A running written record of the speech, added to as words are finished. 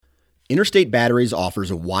Interstate Batteries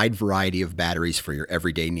offers a wide variety of batteries for your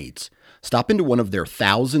everyday needs. Stop into one of their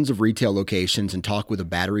thousands of retail locations and talk with a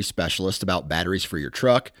battery specialist about batteries for your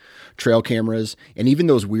truck, trail cameras, and even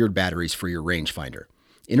those weird batteries for your rangefinder.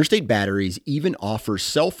 Interstate Batteries even offers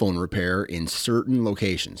cell phone repair in certain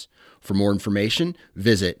locations. For more information,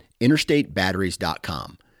 visit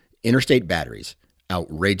interstatebatteries.com. Interstate Batteries,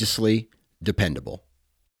 outrageously dependable.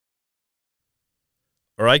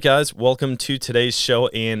 All right, guys, welcome to today's show,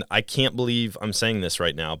 and I can't believe I'm saying this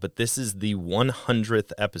right now, but this is the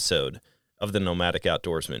 100th episode of the Nomadic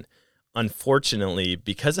Outdoorsman. Unfortunately,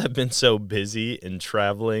 because I've been so busy and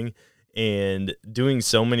traveling and doing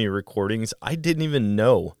so many recordings, I didn't even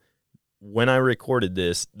know when I recorded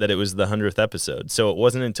this that it was the 100th episode. So it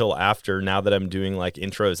wasn't until after, now that I'm doing like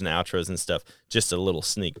intros and outros and stuff, just a little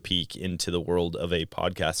sneak peek into the world of a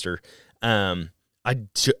podcaster.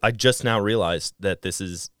 I just now realized that this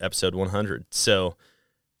is episode 100, so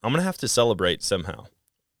I'm going to have to celebrate somehow.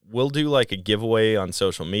 We'll do like a giveaway on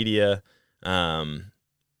social media. I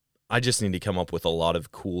just need to come up with a lot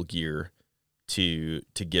of cool gear to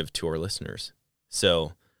give to our listeners.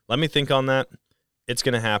 So let me think on that. It's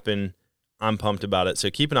going to happen. I'm pumped about it,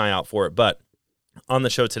 so keep an eye out for it. But on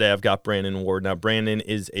the show today, I've got Brandon Ward. Now, Brandon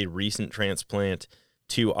is a recent transplant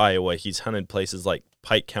to Iowa. He's hunted places like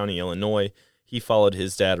Pike County, Illinois. He followed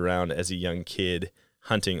his dad around as a young kid,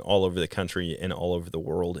 hunting all over the country and all over the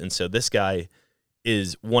world. And so this guy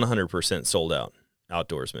is 100% sold out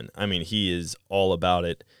outdoorsman. I mean, he is all about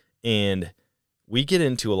it. And we get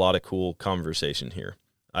into a lot of cool conversation here.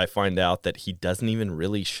 I find out that he doesn't even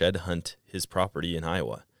really shed hunt his property in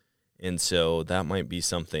Iowa. And so that might be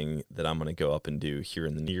something that I'm going to go up and do here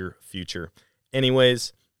in the near future.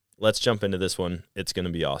 Anyways, let's jump into this one. It's going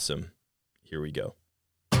to be awesome. Here we go.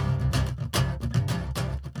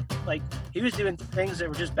 Like, he was doing things that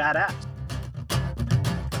were just badass.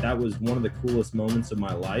 That was one of the coolest moments of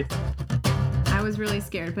my life. I was really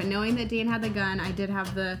scared, but knowing that Dan had the gun, I did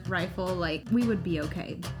have the rifle, like, we would be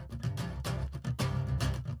okay.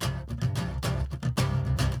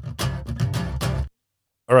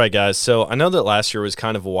 All right, guys, so I know that last year was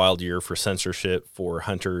kind of a wild year for censorship for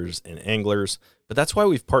hunters and anglers, but that's why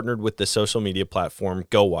we've partnered with the social media platform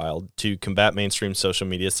Go Wild to combat mainstream social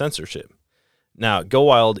media censorship. Now, Go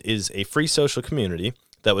Wild is a free social community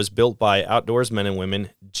that was built by outdoors men and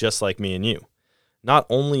women just like me and you. Not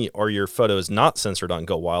only are your photos not censored on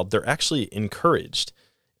Go Wild, they're actually encouraged.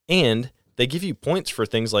 And they give you points for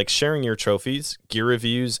things like sharing your trophies, gear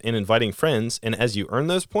reviews, and inviting friends. And as you earn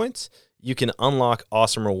those points, you can unlock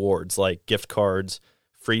awesome rewards like gift cards,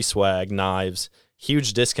 free swag, knives,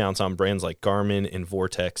 huge discounts on brands like Garmin and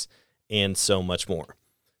Vortex, and so much more.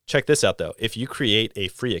 Check this out, though. If you create a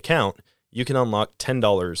free account, you can unlock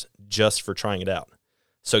 $10 just for trying it out.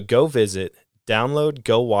 So go visit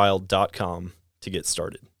downloadgowild.com to get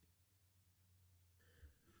started.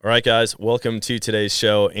 All right, guys, welcome to today's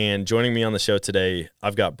show. And joining me on the show today,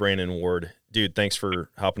 I've got Brandon Ward. Dude, thanks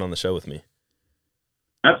for hopping on the show with me.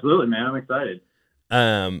 Absolutely, man. I'm excited.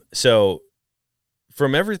 So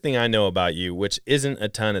from everything I know about you, which isn't a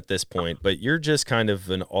ton at this point, but you're just kind of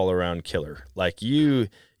an all-around killer. Like you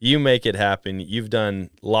make it happen. You've done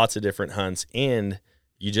lots of different hunts, and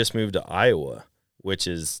you just moved to Iowa, which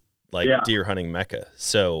is like deer hunting mecca.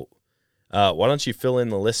 So why don't you fill in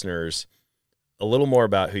the listeners a little more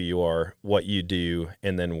about who you are, what you do,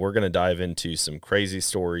 and then we're going to dive into some crazy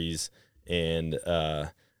stories, and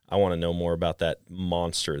I want to know more about that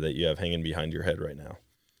monster that you have hanging behind your head right now.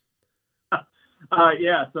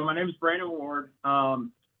 So my name is Brandon Ward. I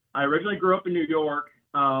originally grew up in New York,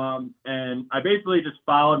 and I basically just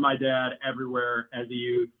followed my dad everywhere as a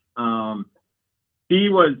youth. He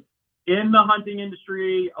was in the hunting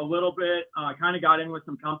industry a little bit, kind of got in with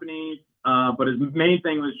some companies, but his main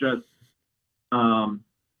thing was just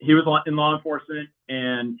he was in law enforcement,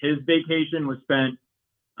 and his vacation was spent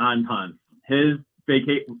on hunts.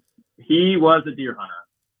 He was a deer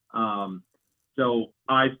hunter. So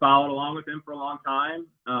I followed along with him for a long time.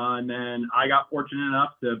 And then I got fortunate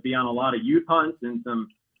enough to be on a lot of youth hunts and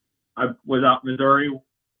I was out in Missouri,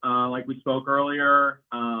 like we spoke earlier.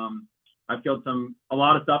 I've killed a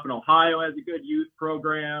lot of stuff in Ohio has a good youth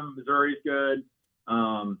program. Missouri's good.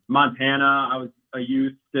 Montana, I was a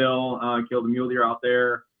youth still, killed a mule deer out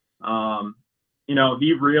there.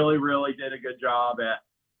 He really, really did a good job at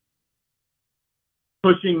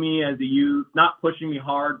pushing me as a youth, not pushing me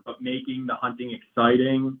hard, but making the hunting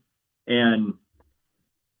exciting. And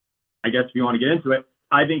I guess if you want to get into it,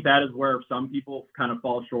 I think that is where some people kind of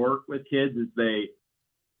fall short with kids, is they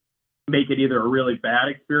make it either a really bad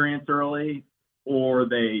experience early, or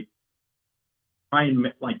they try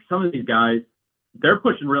and, like, some of these guys, they're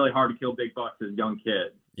pushing really hard to kill big bucks as young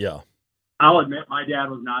kids. Yeah. I'll admit my dad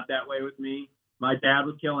was not that way with me. My dad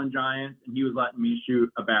was killing giants, and he was letting me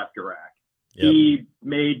shoot a basket rack. Yep. He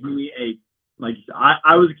made me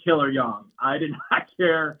I was a killer young. I did not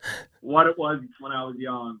care what it was when I was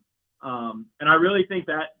young. And I really think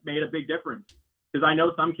that made a big difference, because I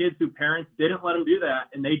know some kids who parents didn't let them do that,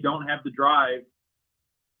 and they don't have the drive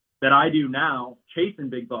that I do now chasing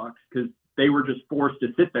big bucks, because they were just forced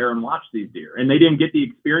to sit there and watch these deer, and they didn't get the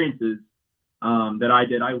experiences that I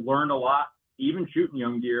did. I learned a lot, even shooting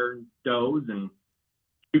young deer, does, and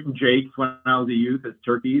shooting jakes when I was a youth as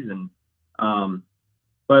turkeys. And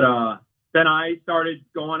then I started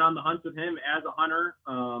going on the hunts with him as a hunter.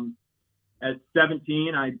 At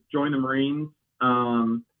 17, I joined the Marines.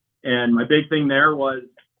 And my big thing there was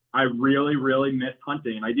I really, really missed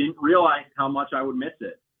hunting. And I didn't realize how much I would miss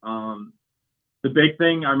it. The big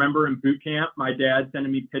thing I remember in boot camp, my dad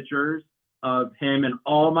sending me pictures of him and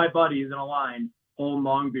all my buddies in a line holding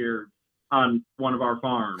longbeards on one of our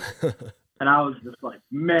farms. And I was just like,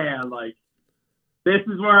 man, like, this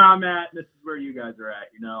is where I'm at. This is where you guys are at,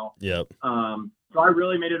 you know? Yep. So I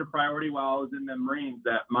really made it a priority while I was in the Marines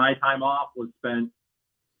that my time off was spent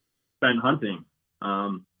hunting.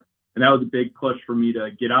 And that was a big push for me to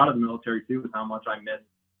get out of the military too, with how much I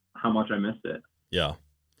missed it. Yeah.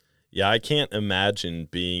 Yeah. I can't imagine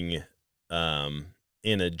being,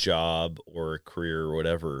 in a job or a career or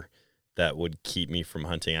whatever that would keep me from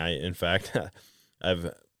hunting. In fact,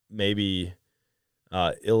 I've maybe,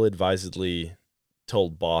 ill-advisedly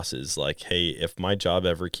told bosses, like, hey, if my job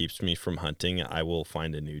ever keeps me from hunting, I will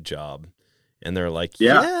find a new job. And they're like,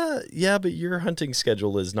 yeah, but your hunting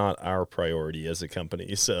schedule is not our priority as a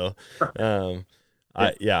company. So, I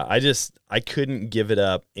couldn't give it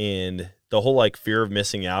up. And the whole like fear of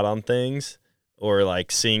missing out on things, or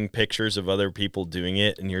like seeing pictures of other people doing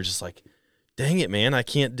it, and you're just like, dang it, man, I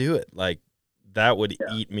can't do it. Like, that would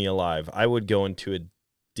eat me alive. I would go into a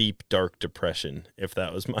deep, dark depression if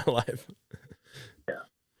that was my life. Yeah.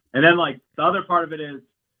 And then like the other part of it is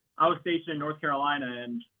I was stationed in North Carolina,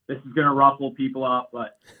 and this is going to ruffle people up,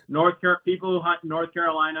 but people who hunt in North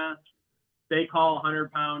Carolina, they call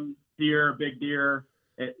 100-pound deer a big deer.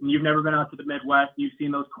 And you've never been out to the Midwest. You've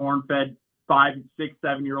seen those corn-fed 5, 6,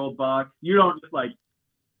 7-year-old bucks. You don't just like,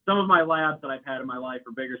 some of my labs that I've had in my life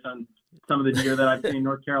are bigger than some of the deer that I've seen in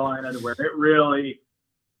North Carolina, to where it really,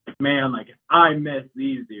 man, like, I miss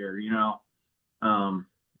these deer, you know?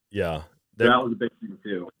 Yeah. That was a big thing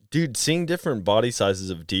too. Dude, seeing different body sizes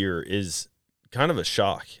of deer is kind of a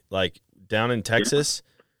shock. Like down in Texas,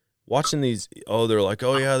 watching these, they're like,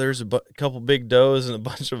 oh yeah, there's a couple big does and a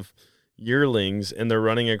bunch of yearlings, and they're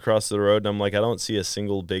running across the road, and I'm like, I don't see a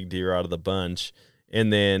single big deer out of the bunch.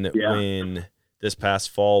 And then when this past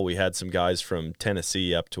fall, we had some guys from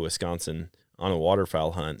Tennessee up to Wisconsin on a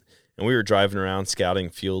waterfowl hunt, and we were driving around scouting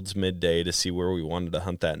fields midday to see where we wanted to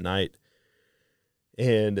hunt that night.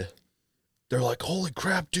 And they're like, holy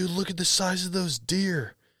crap, dude, look at the size of those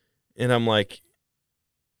deer. And I'm like,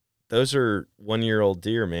 those are 1-year-old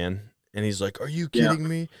deer, man. And he's like, are you kidding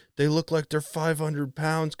me? They look like they're 500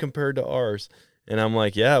 pounds compared to ours. And I'm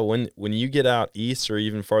like, yeah, when you get out east or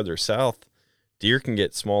even farther south, deer can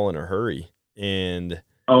get small in a hurry. And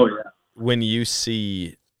when you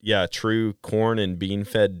see, true corn and bean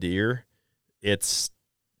fed deer,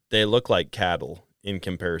 they look like cattle in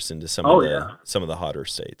comparison to some of the hotter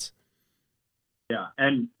states. Yeah.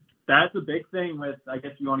 And that's a big thing with, I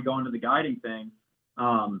guess you want to go into the guiding thing.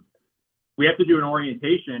 We have to do an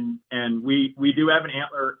orientation, and we do have an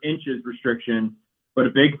antler inches restriction, but a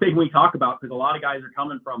big thing we talk about, because a lot of guys are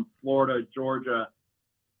coming from Florida, Georgia,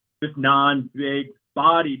 just non-big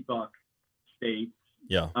bodied buck states.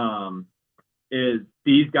 Yeah. Is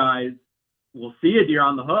these guys will see a deer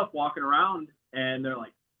on the hoof walking around, and they're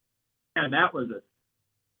like, man, that was a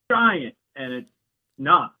giant, and it's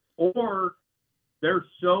not. Or they're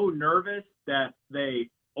so nervous that they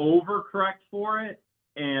overcorrect for it,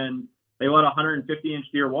 and they let a 150-inch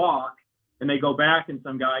deer walk, and they go back, and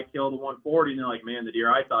some guy killed a 140, and they're like, man, the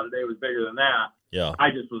deer I saw today was bigger than that. Yeah.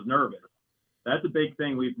 I just was nervous. That's a big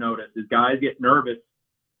thing we've noticed, is guys get nervous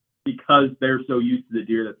because they're so used to the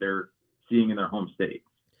deer that they're seeing in their home state.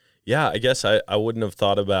 Yeah, I guess I wouldn't have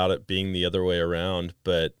thought about it being the other way around,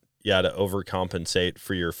 but yeah, to overcompensate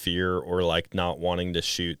for your fear or like not wanting to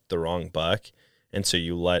shoot the wrong buck, and so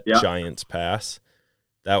you let giants pass,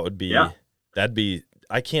 that would be,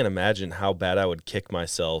 I can't imagine how bad I would kick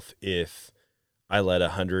myself if I let a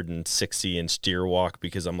 160-inch deer walk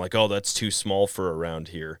because I'm like, oh, that's too small for around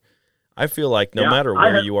here. I feel like no matter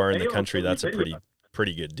where you are in the country, that's a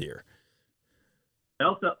pretty good deer.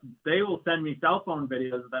 they will send me cell phone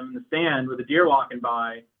videos of them in the stand with a deer walking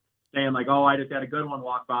by, saying like, "Oh, I just had a good one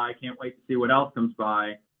walk by. I can't wait to see what else comes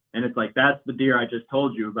by." And it's like, that's the deer I just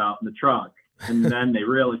told you about in the truck. And then they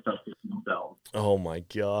really start kicking themselves. Oh my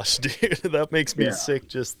gosh, dude, that makes me sick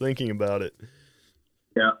just thinking about it.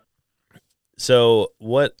 Yeah. So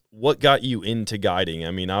what got you into guiding?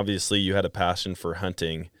 I mean, obviously you had a passion for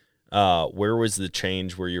hunting. Where was the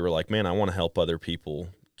change where you were like, man, I want to help other people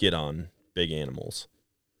get on big animals?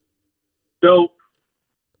 So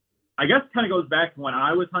I guess it kind of goes back to when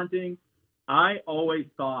I was hunting. I always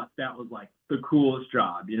thought that was like the coolest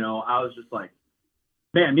job. You know, I was just like,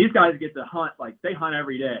 man, these guys get to hunt, like they hunt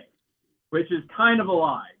every day, which is kind of a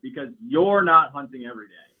lie because you're not hunting every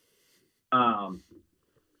day.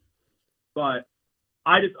 But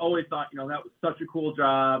I just always thought, you know, that was such a cool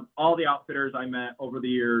job. All the outfitters I met over the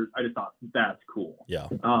years, I just thought that's cool. Yeah.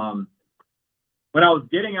 When I was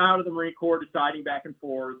getting out of the Marine Corps, deciding back and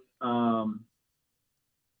forth,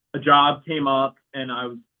 a job came up and I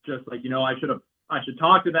was just like, you know, I should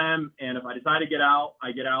talk to them. And if I decide to get out,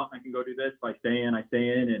 I get out. I can go do this. If I stay in, I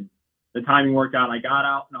stay in. And the timing worked out. I got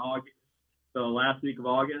out in August, the last week of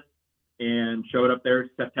August, and showed up there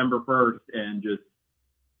September 1st and just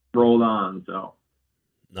rolled on. So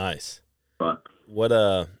nice. But what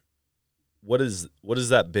has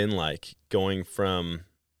that been like, going from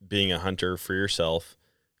being a hunter for yourself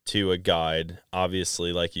to a guide?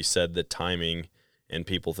 Obviously, like you said, the timing and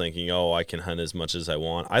people thinking, oh, I can hunt as much as I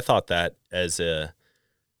want. I thought that as a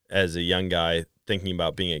young guy thinking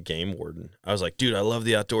about being a game warden. I was like, dude, I love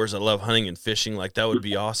the outdoors. I love hunting and fishing. Like, that would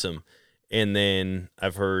be awesome. And then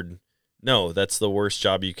I've heard, no, that's the worst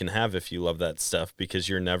job you can have if you love that stuff, because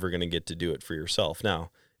you're never going to get to do it for yourself.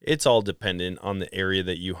 Now, it's all dependent on the area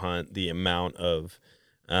that you hunt, the amount of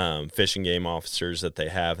fish and game officers that they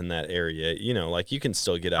have in that area. You know, like, you can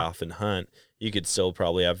still get off and hunt. You could still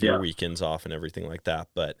probably have your weekends off and everything like that.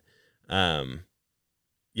 But,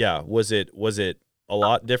 yeah, was it a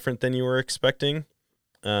lot different than you were expecting,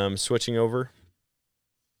 switching over?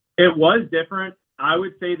 it was different. I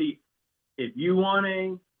would say if you want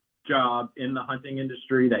a job in the hunting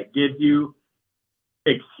industry that gives you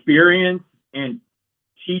experience and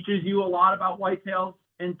teaches you a lot about whitetails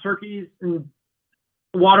and turkeys and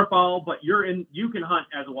waterfowl, but you can hunt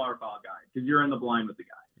as a waterfowl guy because you're in the blind with the guy.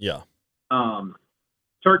 Yeah.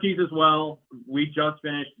 Turkeys as well. We just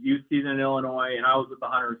finished youth season in Illinois, and I was with the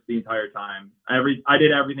hunters the entire time. I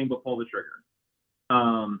did everything but pull the trigger.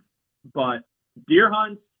 But deer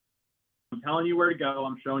hunts, I'm telling you where to go.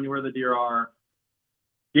 I'm showing you where the deer are,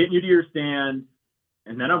 getting you to your stand,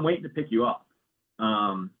 and then I'm waiting to pick you up.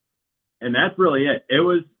 And that's really it. It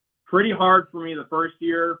was pretty hard for me the first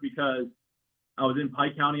year because I was in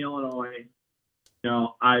Pike County, Illinois. You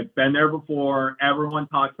know, I've been there before. Everyone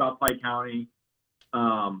talks about Pike County.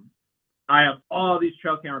 I have all these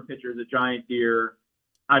trail camera pictures of giant deer.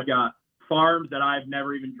 I've got farms that I've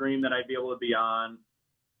never even dreamed that I'd be able to be on.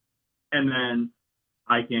 And then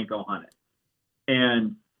I can't go hunt it.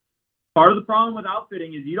 And part of the problem with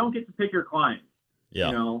outfitting is you don't get to pick your clients. Yeah.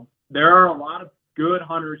 You know, there are a lot of good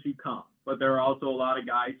hunters who come, but there are also a lot of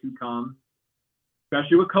guys who come,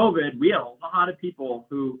 especially with COVID. We had a lot of people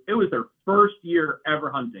who, it was their first year ever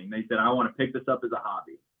hunting. They said, I want to pick this up as a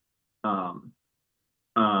hobby.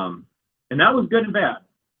 And that was good and bad.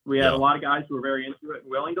 We had a lot of guys who were very into it and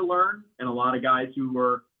willing to learn, and a lot of guys who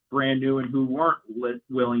were brand new and who weren't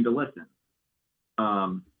willing to listen.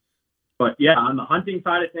 But yeah, on the hunting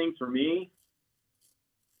side of things for me,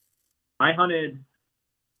 I hunted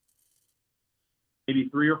maybe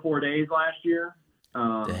 3 or 4 days last year.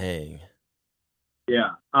 Dang.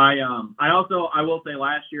 Yeah. I will say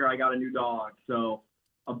last year I got a new dog. So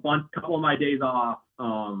couple of my days off,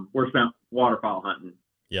 were spent waterfowl hunting.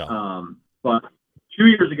 Yeah. But 2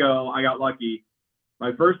 years ago, I got lucky.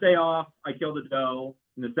 My first day off, I killed a doe,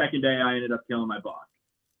 and the second day, I ended up killing my buck.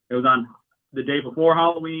 It was on the day before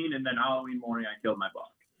Halloween, and then Halloween morning, I killed my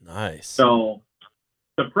buck. Nice. So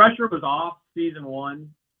the pressure was off season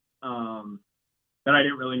one, that I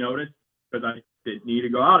didn't really notice because I didn't need to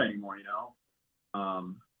go out anymore, you know.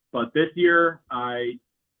 But this year, I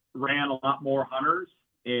ran a lot more hunters,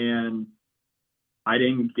 and I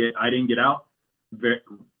didn't get out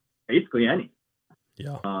basically any.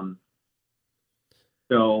 Yeah.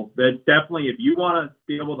 So that's definitely, if you want to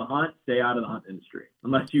be able to hunt, stay out of the hunt industry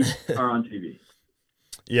unless you are on TV.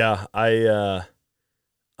 Yeah,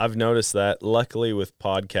 I've noticed that. Luckily with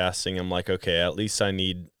podcasting, I'm like, okay, at least I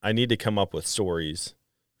need to come up with stories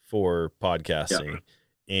for podcasting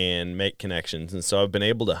and make connections. And so I've been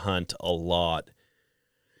able to hunt a lot.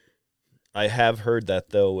 I have heard that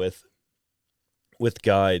though with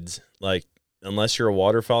guides, like unless you're a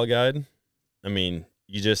waterfowl guide, I mean,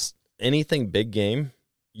 you just anything big game,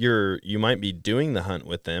 you might be doing the hunt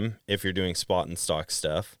with them if you're doing spot and stock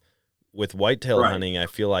stuff. With whitetail hunting, I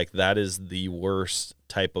feel like that is the worst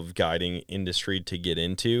type of guiding industry to get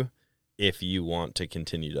into if you want to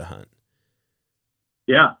continue to hunt.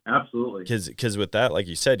 Yeah, absolutely. Because with that, like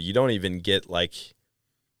you said, you don't even get like,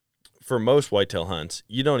 for most whitetail hunts,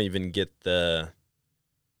 you don't even get to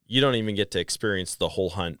experience the whole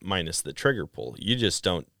hunt minus the trigger pull. You just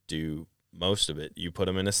don't do most of it. You put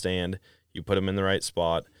them in a stand, you put them in the right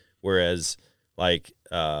spot. Whereas like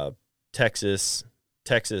Texas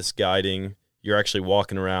guiding, you're actually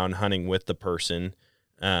walking around hunting with the person,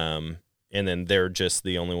 and then they're just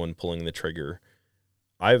the only one pulling the trigger.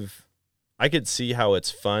 I could see how it's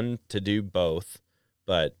fun to do both,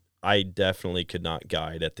 but I definitely could not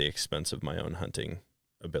guide at the expense of my own hunting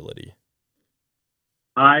ability.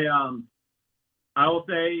 I will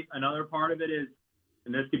say another part of it is,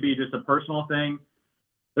 and this could be just a personal thing,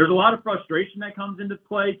 there's a lot of frustration that comes into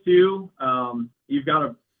play too. You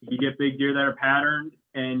get big deer that are patterned,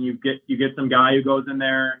 and you get some guy who goes in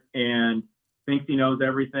there and thinks he knows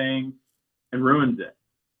everything and ruins it,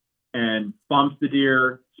 and bumps the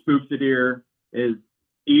deer, spooks the deer, is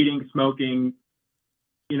eating, smoking,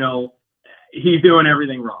 he's doing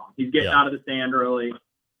everything wrong. He's getting out of the stand early,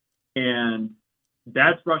 and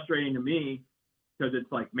that's frustrating to me, because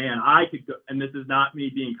it's like, man, I could go, and this is not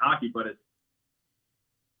me being cocky, but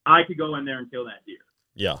I could go in there and kill that deer.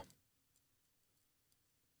 Yeah.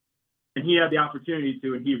 And he had the opportunity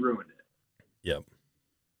to, and he ruined it. Yep.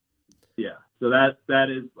 Yeah. So that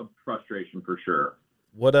is a frustration for sure.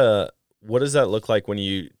 What does that look like when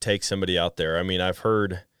you take somebody out there? I mean, I've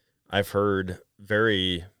heard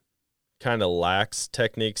very kind of lax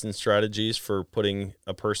techniques and strategies for putting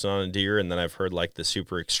a person on a deer, and then I've heard like the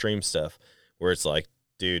super extreme stuff where it's like,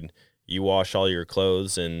 dude, you wash all your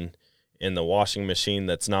clothes in the washing machine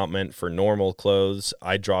that's not meant for normal clothes.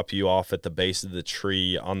 I drop you off at the base of the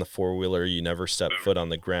tree on the four-wheeler. You never step foot on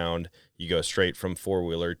the ground. You go straight from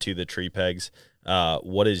four-wheeler to the tree pegs.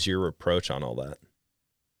 What is your approach on all that?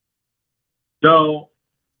 So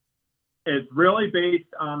it's really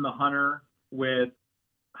based on the hunter with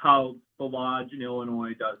how the lodge in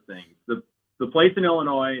Illinois does things. The place in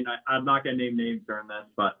Illinois, and I'm not going to name names during this,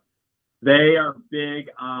 but they are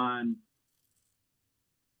big on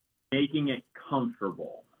making it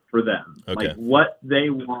comfortable for them. Okay. Like, what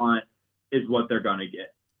they want is what they're going to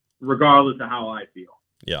get, regardless of how I feel.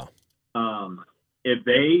 Yeah. If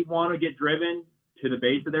they want to get driven to the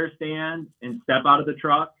base of their stand and step out of the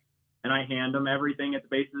truck, and I hand them everything at the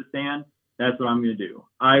base of the stand, that's what I'm going to do.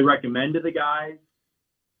 I recommend to the guys,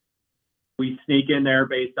 we sneak in there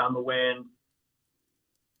based on the wind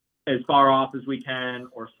as far off as we can,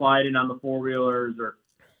 or slide in on the four-wheelers, or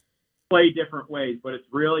play different ways, but it's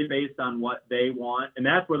really based on what they want. And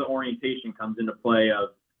that's where the orientation comes into play of,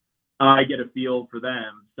 I get a feel for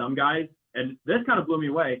them. Some guys, and this kind of blew me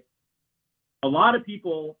away, a lot of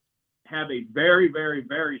people have a very, very,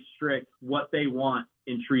 very strict what they want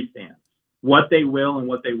in tree stands, what they will and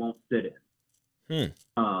what they won't sit in.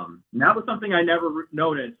 That was something I never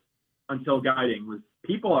noticed until guiding, was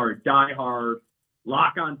people are diehard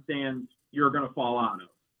lock-on stands you're going to fall out of.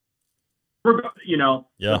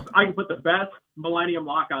 Yeah. I can put the best Millennium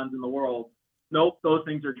lock-ons in the world. Nope, those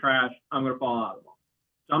things are trash. I'm going to fall out of them.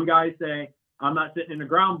 Some guys say, I'm not sitting in a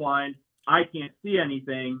ground blind. I can't see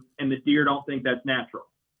anything, and the deer don't think that's natural.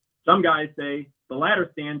 Some guys say, the ladder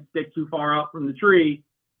stands stick too far out from the tree.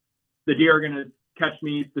 The deer are going to catch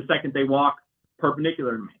me the second they walk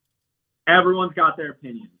perpendicular to me. Everyone's got their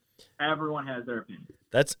opinions. Everyone has their opinion.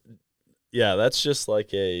 That's just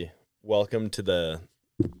like a welcome to the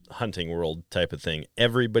hunting world type of thing.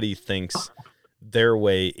 Everybody thinks their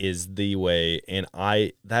way is the way, and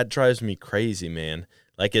that drives me crazy, man.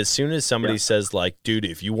 Like, as soon as somebody says, like, dude,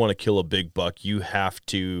 if you want to kill a big buck, you have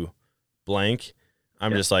to blank,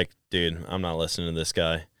 I'm just like, dude, I'm not listening to this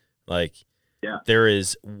guy. Like, there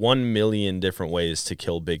is 1 million different ways to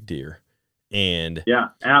kill big deer. And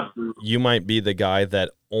absolutely, you might be the guy that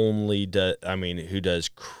only who does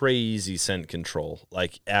crazy scent control,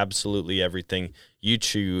 like absolutely everything. You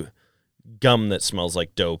chew gum that smells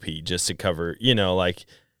like dopey just to cover, like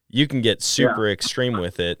you can get super extreme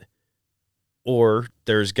with it. Or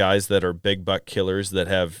there's guys that are big buck killers that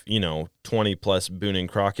have, 20 plus Boone and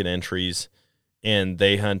Crockett entries, and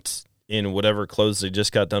they hunt in whatever clothes they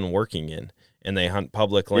just got done working in, and they hunt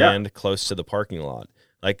public land close to the parking lot.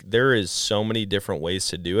 Like, there is so many different ways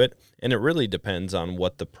to do it, and it really depends on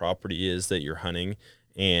what the property is that you're hunting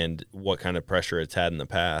and what kind of pressure it's had in the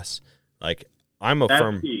past. Like, I'm a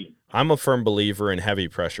firm believer in heavy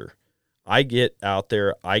pressure. I get out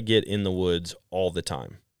there, I get in the woods all the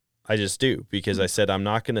time. I just do, because I said I'm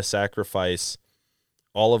not going to sacrifice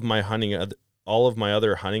all of my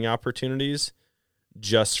other hunting opportunities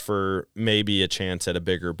just for maybe a chance at a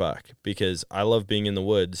bigger buck, because I love being in the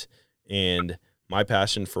woods, and my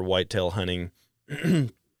passion for whitetail hunting,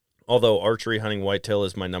 although archery hunting whitetail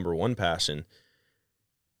is my number one passion,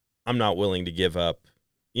 I'm not willing to give up,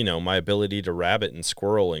 my ability to rabbit and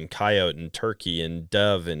squirrel and coyote and turkey and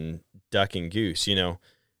dove and duck and goose.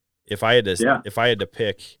 If I had to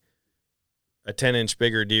pick a 10-inch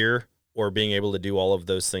bigger deer or being able to do all of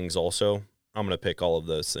those things also, I'm going to pick all of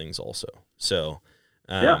those things also. So,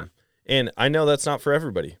 and I know that's not for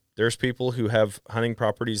everybody. There's people who have hunting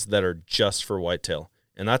properties that are just for whitetail,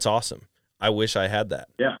 and that's awesome. I wish I had that.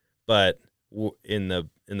 Yeah. But in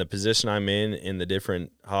the position I'm in the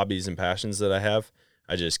different hobbies and passions that I have,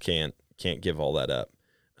 I just can't give all that up.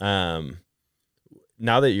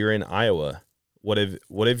 Now that you're in Iowa, what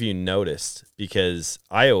have you noticed? Because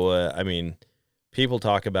Iowa, I mean, people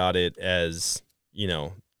talk about it as,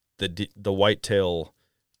 the whitetail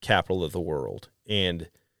capital of the world, and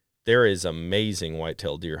there is amazing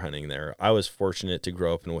whitetail deer hunting there. I was fortunate to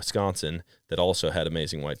grow up in Wisconsin that also had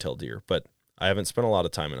amazing whitetail deer, but I haven't spent a lot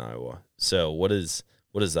of time in Iowa. So what is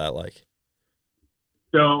that like?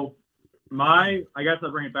 So I guess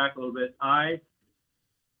I'll bring it back a little bit. I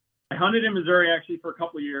hunted in Missouri actually for a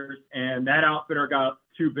couple of years, and that outfitter got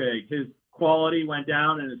too big. His quality went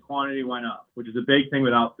down and his quantity went up, which is a big thing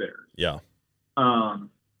with outfitters. Yeah.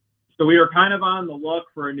 So we were kind of on the look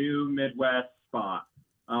for a new Midwest spot.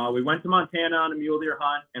 We went to Montana on a mule deer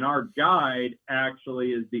hunt, and our guide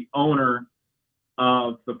actually is the owner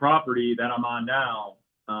of the property that I'm on now.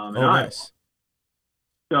 Nice.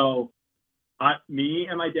 So me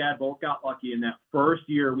and my dad both got lucky in that first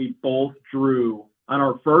year. We both drew on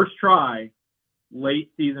our first try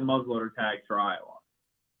late season muzzleloader tags for Iowa.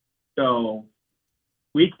 So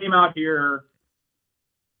we came out here.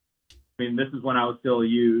 I mean, this is when I was still a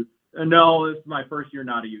youth. No, this is my first year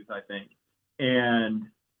not a youth, I think. And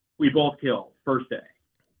we both killed first day,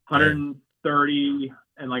 130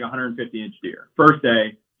 and like 150-inch deer. First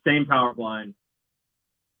day, same power blind,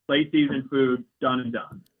 late season food, done and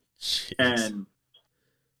done. Jeez. And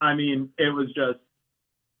I mean, it was just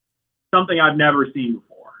something I've never seen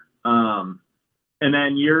before. And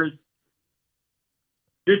then years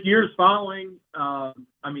following, I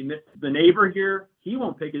mean, the neighbor here, he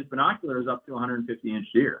won't pick his binoculars up to 150-inch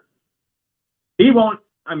deer. He won't,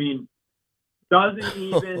 I mean, doesn't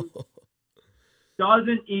even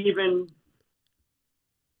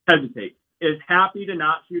hesitate. Is happy to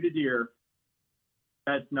not shoot a deer.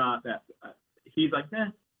 That's not that. He's like,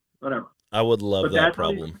 whatever. I would love that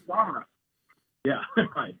problem. Yeah,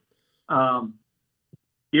 right.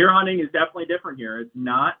 Deer hunting is definitely different here. It's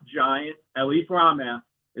not giant, at least where I'm at,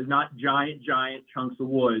 is not giant chunks of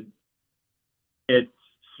woods. It's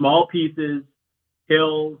small pieces,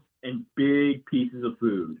 hills, and big pieces of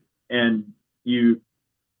food. And you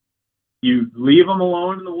leave them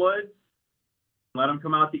alone in the woods, let them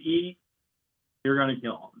come out to eat, you're going to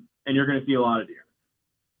kill them, and you're going to see a lot of deer.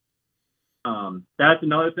 That's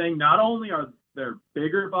another thing. Not only are there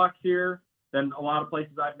bigger bucks here than a lot of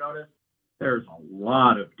places I've noticed, there's a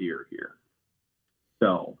lot of deer here.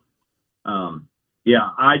 So, yeah,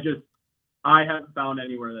 I haven't found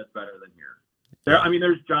anywhere that's better than here. I mean,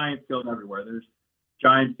 there's giants killed everywhere. There's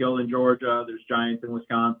giants killed in Georgia. There's giants in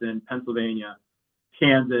Wisconsin, Pennsylvania.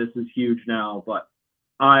 Kansas is huge now, but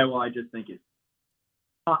Iowa, I just think, is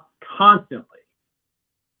constantly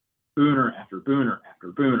booner after booner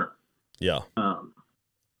after booner. Yeah.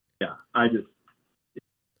 Yeah.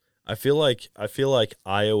 I feel like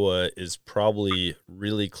Iowa is probably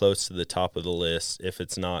really close to the top of the list, if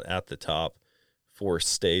it's not at the top, for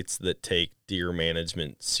states that take deer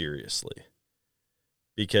management seriously.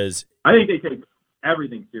 Because I think they take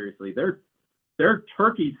everything seriously. Their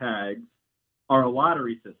turkey tags are a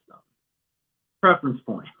lottery system, preference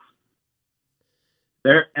points.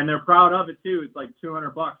 They're proud of it too. It's like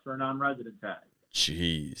 $200 for a non-resident tag.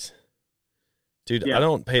 Jeez. Dude, yeah. I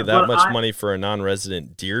don't pay that much money for a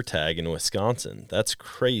non-resident deer tag in Wisconsin. That's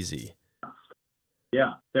crazy.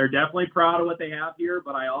 Yeah, they're definitely proud of what they have here,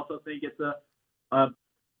 but I also think it's a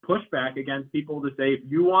pushback against people to say, if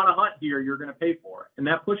you want to hunt deer, you're going to pay for it. And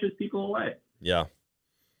that pushes people away. Yeah.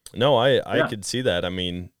 No, I could see that. I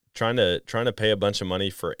mean, trying to pay a bunch of money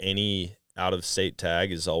for any out-of-state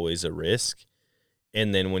tag is always a risk.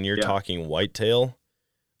 And then when you're talking whitetail,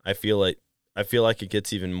 I feel like it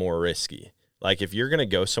gets even more risky. Like, if you're going to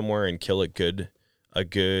go somewhere and kill a good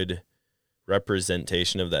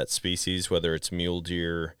representation of that species, whether it's mule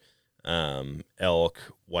deer, elk,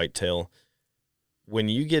 whitetail. When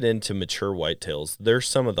you get into mature whitetails, they're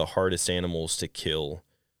some of the hardest animals to kill.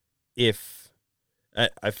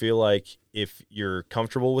 I feel like if you're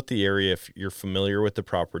comfortable with the area, if you're familiar with the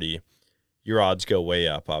property, your odds go way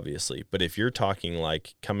up, obviously. But if you're talking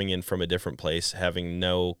like coming in from a different place, having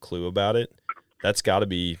no clue about it, that's got to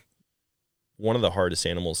be one of the hardest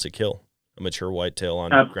animals to kill. A mature whitetail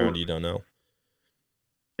on ground you don't know.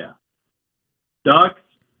 Yeah. Ducks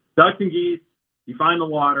and geese, you find the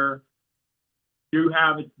water, you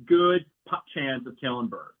have a good chance of killing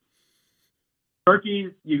birds.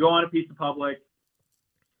 Turkeys, you go on a piece of public,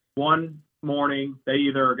 one morning, they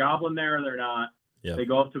either are gobbling there or they're not. Yep. They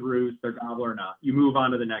go up to roost, they're gobble or not. You move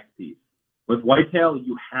on to the next piece. With whitetail,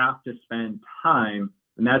 you have to spend time,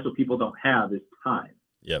 and that's what people don't have is time.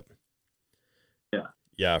 Yep. Yeah.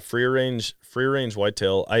 Yeah, free range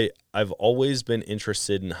whitetail. I've always been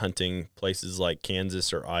interested in hunting places like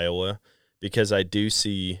Kansas or Iowa because I do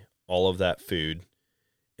see all of that food.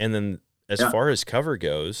 And then as far as cover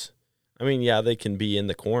goes, I mean, yeah, they can be in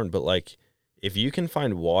the corn, but like if you can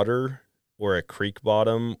find water or a creek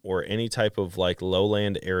bottom or any type of like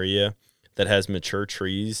lowland area that has mature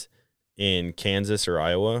trees in Kansas or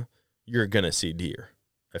Iowa, you're going to see deer,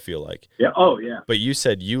 I feel like. Yeah. Oh, yeah. But you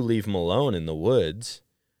said you leave them alone in the woods.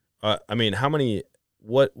 I mean,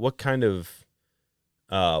 what kind of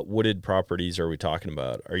wooded properties are we talking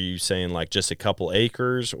about? Are you saying like just a couple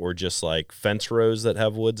acres or just like fence rows that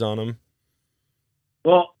have woods on them?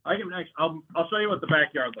 Well, I'll show you what the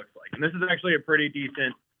backyard looks like. And this is actually a pretty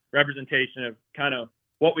decent representation of kind of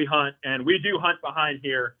what we hunt. And we do hunt behind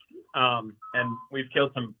here. And we've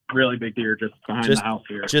killed some really big deer just behind the house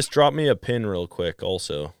here. Just drop me a pin real quick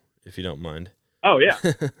also, if you don't mind. Oh, yeah.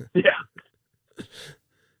 Yeah.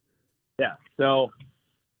 Yeah. So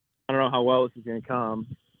I don't know how well this is going to come.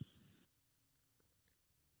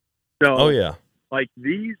 So, oh, yeah. Like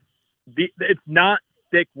it's not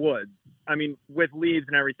thick woods. I mean, with leaves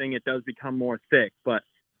and everything, it does become more thick, but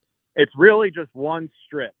it's really just one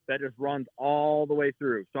strip that just runs all the way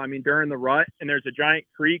through. So, I mean, during the rut, and there's a giant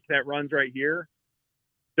creek that runs right here.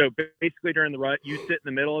 So basically during the rut, you sit in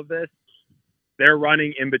the middle of this, they're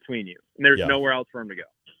running in between you, and there's nowhere else for them to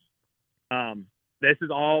go. This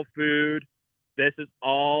is all food. This is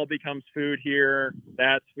all becomes food here.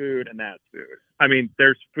 That's food and that's food. I mean,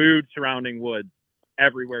 there's food surrounding woods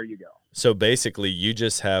everywhere you go. So basically you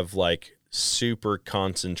just have like super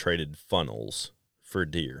concentrated funnels for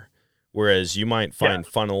deer. Whereas you might find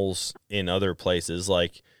funnels in other places,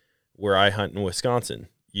 like where I hunt in Wisconsin.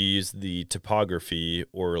 You use the topography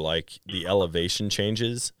or like the elevation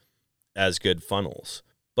changes as good funnels,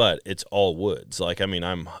 but it's all woods. Like, I mean,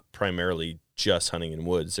 I'm primarily just hunting in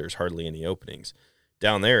woods. There's hardly any openings.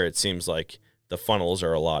 Down there, it seems like the funnels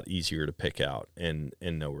are a lot easier to pick out and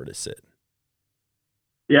know where to sit.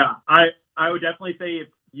 Yeah, I would definitely say if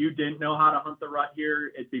you didn't know how to hunt the rut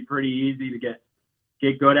here, it'd be pretty easy to get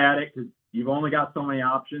good at it because you've only got so many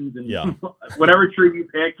options, and whatever tree you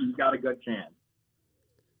pick, you've got a good chance.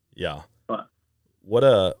 Yeah. But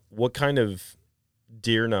what kind of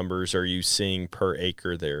deer numbers are you seeing per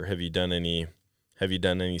acre there? Have you done any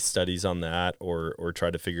studies on that or try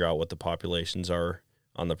to figure out what the populations are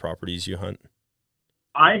on the properties you hunt?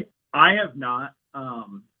 I have not.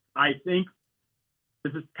 I think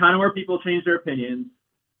this is kind of where people change their opinions.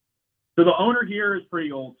 So the owner here is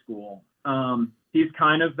pretty old school. He's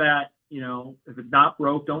kind of that, if it's not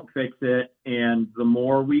broke, don't fix it. And the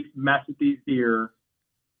more we mess with these deer,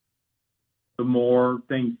 the more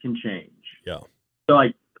things can change. Yeah. So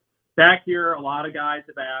like back here, a lot of guys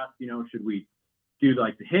have asked, should we do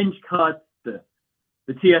like the hinge cuts, the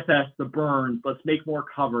TSS, the burns, let's make more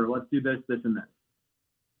cover. Let's do this, and this.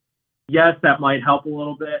 Yes, that might help a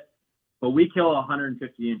little bit, but we kill a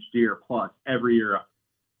 150-inch deer plus every year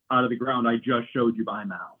out of the ground I just showed you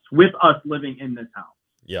behind the house with us living in this house.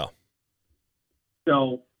 Yeah.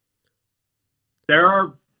 So there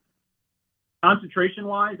are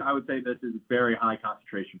concentration-wise, I would say this is very high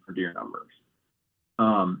concentration for deer numbers.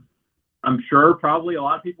 I'm sure probably a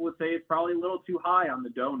lot of people would say it's probably a little too high on the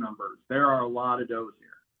doe numbers. There are a lot of does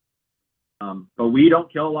here. But we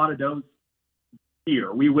don't kill a lot of does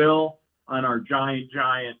here. We will on our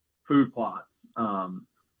giant food plots.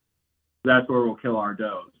 That's where we'll kill our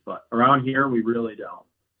does. But around here, we really don't.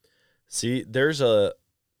 See, there's a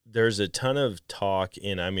ton of talk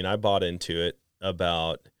I bought into it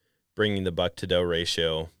about bringing the buck to doe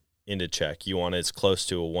ratio into check. You want as close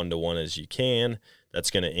to a 1-to-1 as you can. That's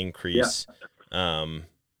going to increase the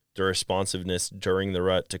responsiveness during the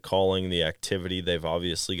rut to calling, the activity. They've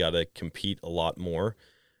obviously got to compete a lot more.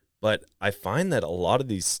 But I find that a lot of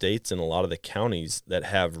these states and a lot of the counties that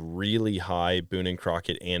have really high Boone and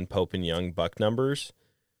Crockett and Pope and Young buck numbers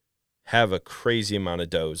have a crazy amount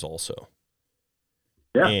of does also.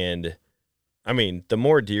 Yeah. And I mean, the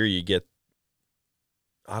more deer you get,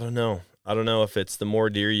 I don't know if it's the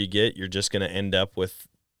more deer you get, you're just going to end up with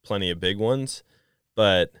plenty of big ones.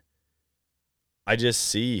 But I just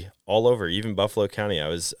see all over, even Buffalo County. I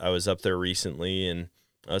was up there recently, and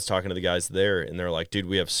I was talking to the guys there, and they're like, dude,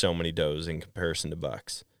 we have so many does in comparison to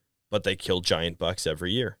bucks, but they kill giant bucks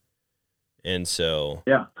every year. And so,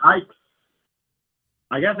 yeah, I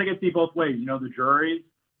guess I can see both ways. You know, the juries,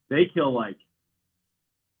 they kill like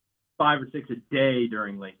 5 or 6 a day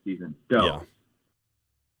during late season. So, yeah.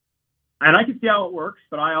 And I can see how it works,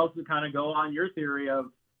 but I also kind of go on your theory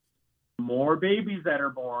of more babies that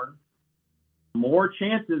are born, more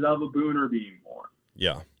chances of a booner being born.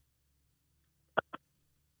 Yeah.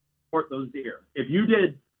 Support those deer. If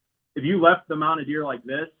you left the amount of deer like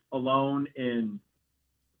this alone in,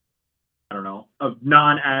 I don't know, a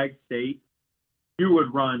non-ag state, you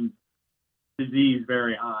would run disease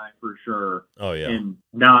very high for sure. Oh, yeah. And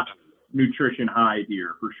not nutrition high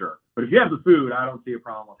deer for sure. But if you have the food, I don't see a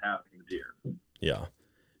problem with having the deer. Yeah.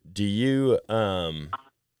 Do you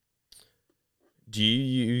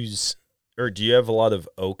use, or do you have a lot of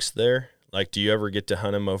oaks there? Like, do you ever get to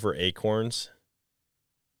hunt them over acorns?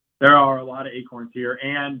 There are a lot of acorns here,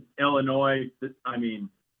 and Illinois. I mean,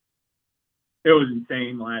 it was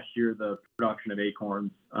insane last year, the production of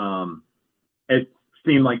acorns. It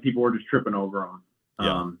seemed like people were just tripping over them.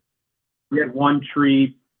 Yeah. We had one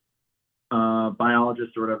tree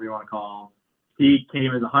biologist or whatever you want to call him. He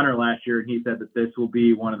came as a hunter last year, and he said that this will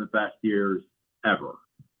be one of the best years ever.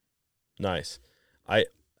 Nice.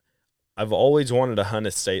 I've always wanted to hunt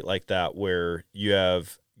a state like that where you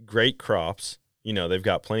have great crops. You know, they've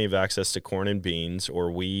got plenty of access to corn and beans or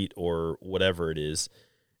wheat or whatever it is.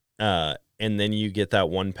 And then you get that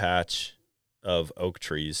one patch of oak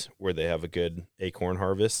trees where they have a good acorn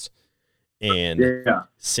harvest. And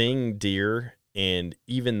seeing deer, and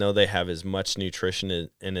even though they have as much nutrition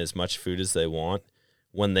and as much food as they want,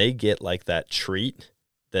 when they get like that treat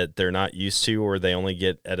that they're not used to, or they only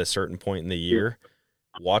get at a certain point in the year,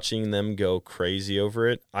 watching them go crazy over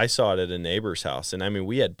it. I saw it at a neighbor's house, and I mean,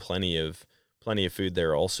 we had plenty of food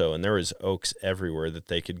there also, and there was oaks everywhere that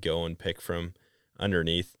they could go and pick from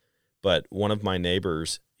underneath. But one of my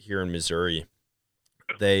neighbors here in Missouri,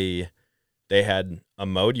 they had a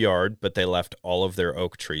mowed yard, but they left all of their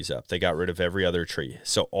oak trees up. They got rid of every other tree.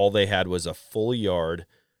 So all they had was a full yard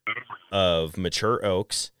of mature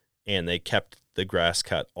oaks, and they kept the grass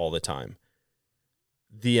cut all the time.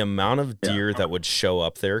 The amount of deer that would show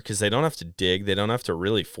up there, because they don't have to dig, they don't have to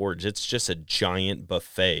really forage. It's just a giant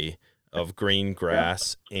buffet of green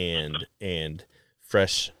grass and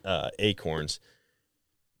fresh acorns.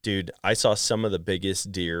 Dude, I saw some of the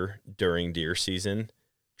biggest deer during deer season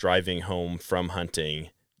driving home from hunting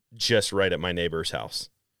just right at my neighbor's house.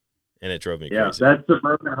 And it drove me crazy. Yeah, that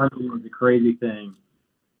suburban hunting was a crazy thing.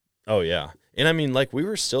 Oh, yeah. And I mean, like, we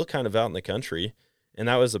were still kind of out in the country, and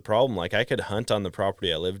that was the problem. Like, I could hunt on the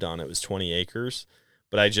property I lived on. It was 20 acres,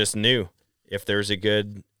 but I just knew if there's a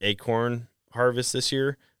good acorn harvest this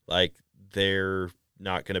year, like, they're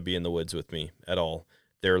not going to be in the woods with me at all.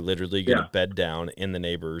 They're literally going to bed down in the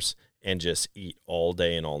neighbors and just eat all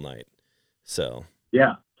day and all night. So.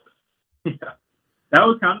 Yeah. That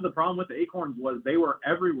was kind of the problem with the acorns, was they were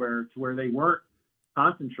everywhere to where they weren't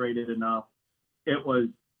concentrated enough. It was,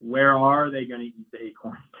 where are they going to eat the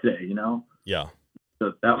acorns today, you know? Yeah.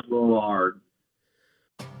 So that was a little hard.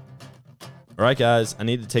 All right, guys, I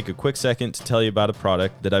need to take a quick second to tell you about a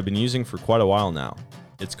product that I've been using for quite a while now.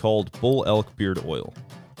 It's called Bull Elk Beard Oil.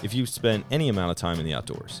 If you've spent any amount of time in the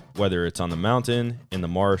outdoors, whether it's on the mountain, in the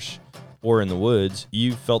marsh, or in the woods,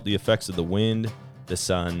 you've felt the effects of the wind, the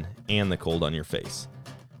sun, and the cold on your face.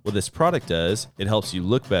 What this product does, it helps you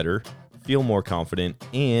look better, feel more confident,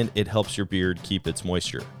 and it helps your beard keep its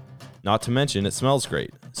moisture. Not to mention, it smells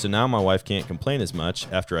great, so now my wife can't complain as much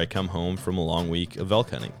after I come home from a long week of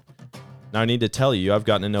elk hunting. Now I need to tell you, I've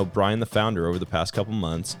gotten to know Brian the founder over the past couple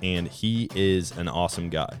months, and he is an awesome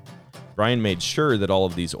guy. Brian made sure that all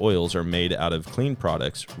of these oils are made out of clean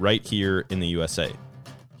products right here in the USA.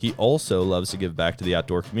 He also loves to give back to the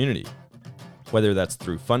outdoor community, whether that's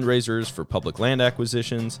through fundraisers for public land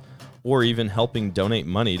acquisitions, or even helping donate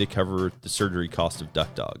money to cover the surgery cost of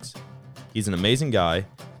duck dogs. He's an amazing guy,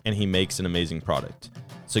 and he makes an amazing product.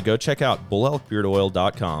 So go check out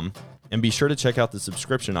bullelkbeardoil.com, and be sure to check out the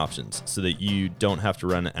subscription options so that you don't have to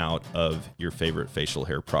run out of your favorite facial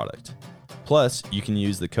hair product. Plus, you can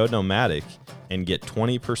use the code NOMADIC and get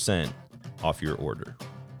 20% off your order.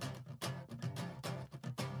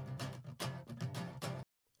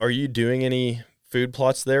 Are you doing any food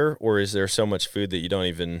plots there, or is there so much food that you don't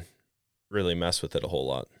even really mess with it a whole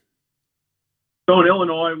lot? So in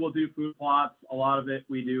Illinois, we'll do food plots. A lot of it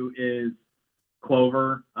we do is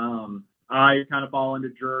clover. I kind of fall into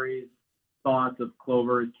Drury's thoughts of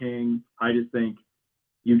clover is king. I just think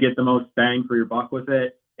you get the most bang for your buck with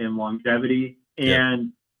it in longevity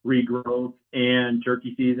and regrowth and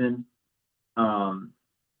turkey season.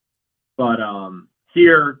 But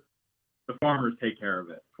here, the farmers take care of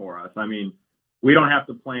it for us. I mean, we don't have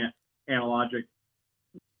to plant analogic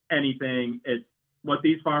anything. It's what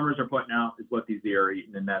these farmers are putting out is what these deer are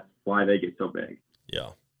eating, and that's why they get so big.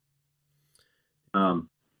 Yeah.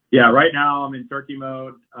 Yeah, right now I'm in turkey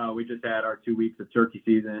mode. We just had our 2 weeks of turkey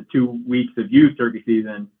season, 2 weeks of youth turkey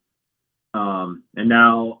season. And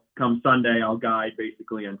now come Sunday, I'll guide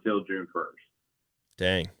basically until June 1st.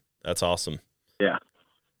 Dang, that's awesome. Yeah.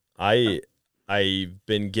 I've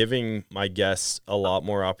been giving my guests a lot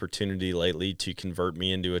more opportunity lately to convert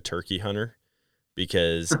me into a turkey hunter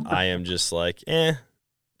because I am just like,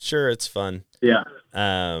 sure, it's fun. Yeah.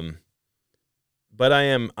 But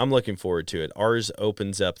I'm looking forward to it. Ours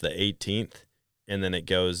opens up the 18th and then it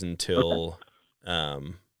goes until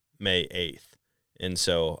May 8th. And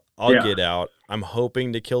so I'll get out. I'm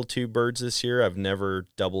hoping to kill 2 birds this year. I've never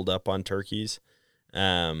doubled up on turkeys.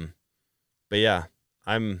 But yeah,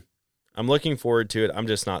 I'm looking forward to it. I'm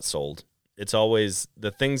just not sold. It's always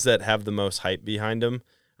the things that have the most hype behind them.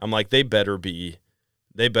 I'm like, they better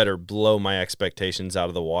blow my expectations out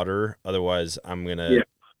of the water. Otherwise I'm going to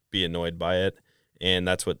be annoyed by it. And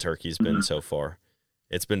that's what turkey's been so far.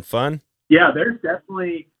 It's been fun. Yeah, there's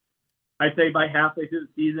definitely, I'd say by halfway through the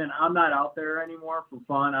season, I'm not out there anymore for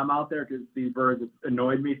fun. I'm out there because these birds have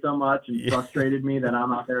annoyed me so much and frustrated me that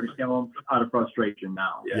I'm out there to kill them out of frustration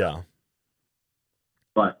now. Yeah.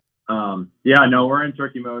 But, no, we're in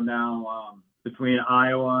turkey mode now. Between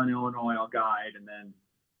Iowa and Illinois, I'll guide, and then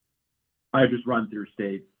I just run through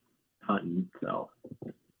states hunting. So,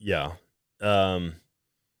 yeah.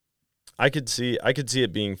 I could see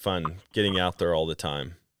it being fun getting out there all the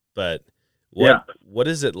time, but what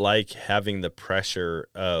is it like having the pressure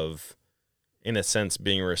of, in a sense,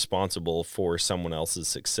 being responsible for someone else's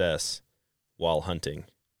success while hunting?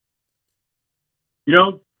 You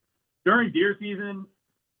know, during deer season,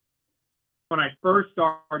 when I first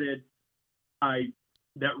started,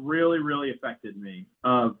 that really, really affected me.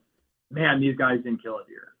 Man, these guys didn't kill a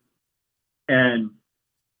deer.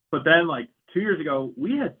 But then like 2 years ago,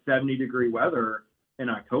 we had 70-degree weather in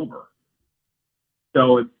October.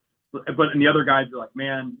 So but the other guys are like,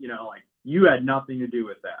 man, you had nothing to do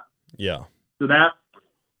with that. Yeah. So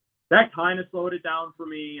that kind of slowed it down for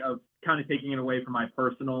me of kind of taking it away from my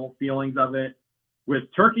personal feelings of it.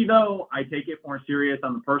 With turkey though, I take it more serious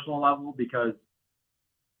on the personal level because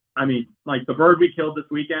like the bird we killed this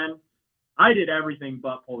weekend, I did everything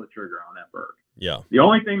but pull the trigger on that bird. Yeah. The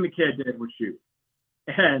only thing the kid did was shoot.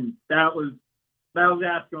 And that was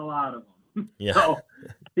asking a lot of him. Yeah. So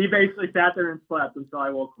he basically sat there and slept until I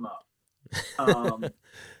woke him up.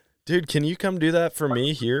 Dude, can you come do that for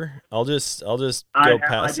me here? I'll just go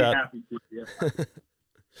pass I'd out. Happy to, yeah.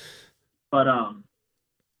 But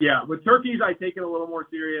with turkeys, I take it a little more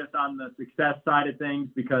serious on the success side of things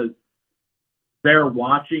because they're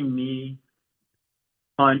watching me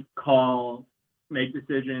hunt, call, make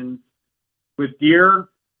decisions. With deer,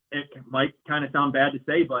 it might kind of sound bad to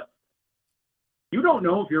say, but you don't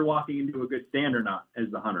know if you're walking into a good stand or not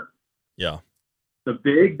as the hunter. Yeah. The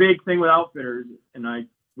big thing with outfitters, and I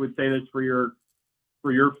would say this for your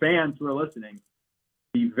fans who are listening,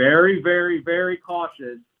 be very, very, very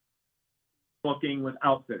cautious booking with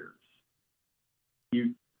outfitters.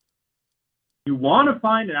 You want to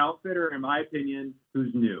find an outfitter, in my opinion,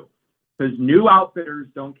 who's new. Because new outfitters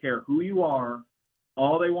don't care who you are.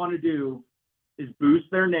 All they want to do is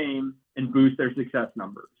boost their name and boost their success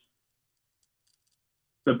numbers.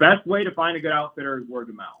 The best way to find a good outfitter is word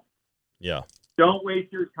of mouth. Yeah. Don't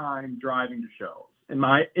waste your time driving to shows. In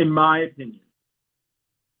my opinion,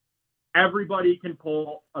 everybody can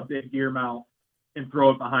pull a big deer mount and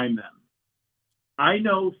throw it behind them. I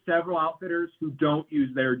know several outfitters who don't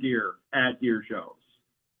use their deer at deer shows.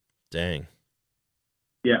 Dang.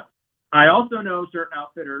 Yeah. I also know certain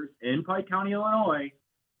outfitters in Pike County, Illinois,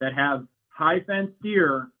 that have high fence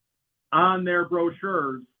deer on their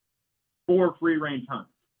brochures for free range hunts.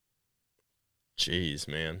 Jeez,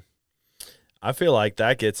 man. I feel like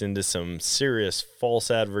that gets into some serious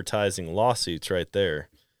false advertising lawsuits right there.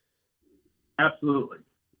 Absolutely.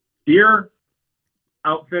 Deer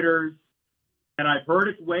outfitters, and I've heard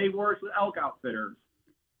it's way worse with elk outfitters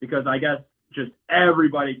because I guess just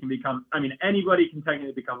everybody can become, anybody can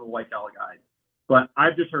technically become a whitetail guide. But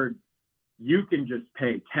I've just heard you can just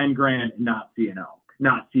pay 10 grand and not see an elk,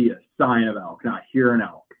 not see a sign of elk, not hear an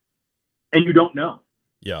elk. And you don't know.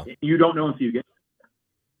 Yeah. You don't know until you get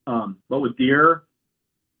there. But with deer,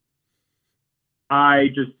 I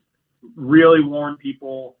just really warn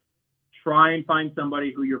people, try and find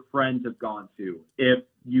somebody who your friends have gone to. If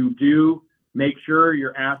you do, make sure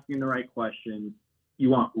you're asking the right questions. You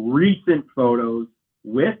want recent photos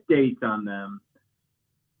with dates on them.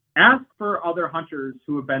 Ask for other hunters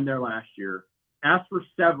who have been there last year. Ask for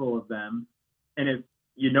several of them. And if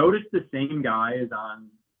you notice the same guy is on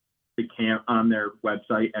the camp on their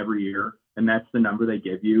website every year, and that's the number they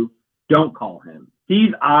give you, don't call him.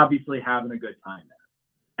 He's obviously having a good time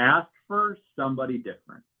there. Ask for somebody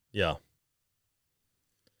different. Yeah.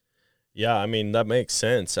 Yeah, I mean, that makes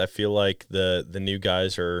sense. I feel like the new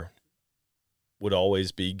guys would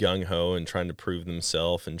always be gung-ho and trying to prove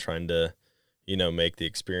themselves and trying to, make the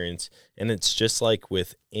experience. And it's just like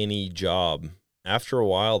with any job. After a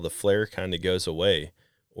while, the flair kind of goes away,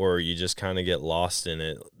 or you just kind of get lost in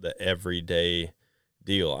it, the everyday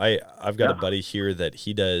deal. I've got a buddy here that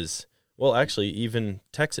he does, well, actually, even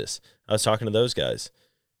Texas. I was talking to those guys.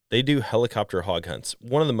 They do helicopter hog hunts.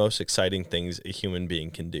 One of the most exciting things a human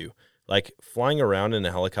being can do. Like flying around in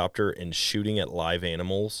a helicopter and shooting at live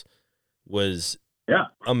animals was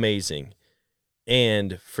amazing.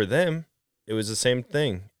 And for them, it was the same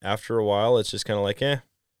thing. After a while, it's just kind of like,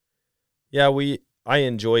 I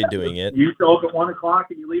enjoy doing it. You show up at 1 o'clock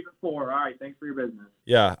and you leave at 4. All right, thanks for your business.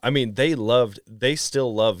 Yeah, I mean, they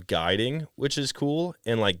still love guiding, which is cool,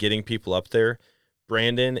 and like getting people up there.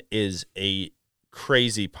 Brandon is a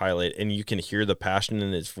crazy pilot, and you can hear the passion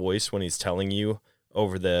in his voice when he's telling you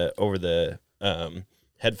over the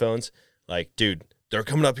headphones, like, dude, they're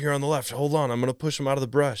coming up here on the left. Hold on, I'm gonna push them out of the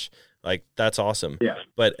brush. Like, that's awesome. Yeah.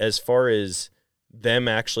 But as far as them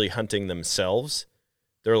actually hunting themselves,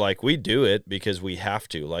 they're like, we do it because we have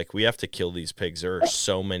to. Like, we have to kill these pigs. There are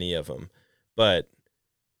so many of them. But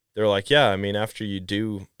they're like, yeah, I mean, after you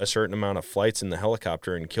do a certain amount of flights in the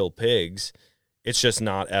helicopter and kill pigs, it's just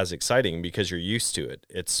not as exciting because you're used to it.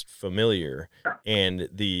 It's familiar. And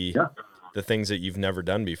the things that you've never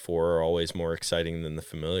done before are always more exciting than the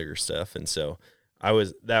familiar stuff. And so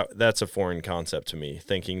that's a foreign concept to me.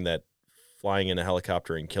 Thinking that flying in a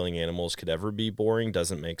helicopter and killing animals could ever be boring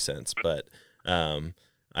doesn't make sense. But I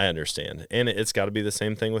understand. And it's got to be the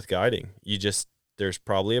same thing with guiding. There's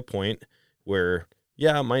probably a point where,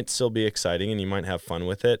 it might still be exciting and you might have fun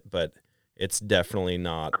with it, but it's definitely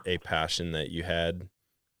not a passion that you had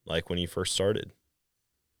like when you first started.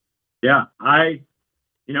 Yeah.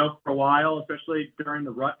 For a while, especially during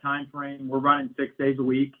the rut time frame, we're running 6 days a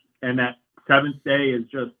week. And that 7th day is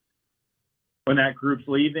just when that group's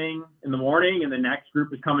leaving in the morning and the next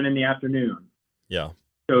group is coming in the afternoon. Yeah.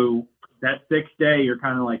 So that 6th day, you're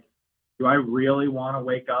kind of like, do I really want to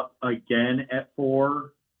wake up again at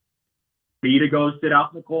 4? Me to go sit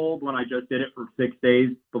out in the cold when I just did it for 6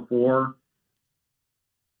 days before?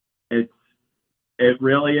 It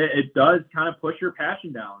does kind of push your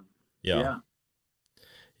passion down.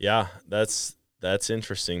 Yeah, that's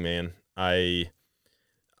interesting, man. I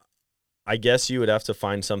guess you would have to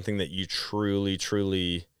find something that you truly,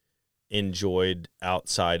 truly enjoyed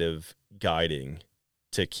outside of guiding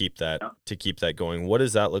to keep that going. What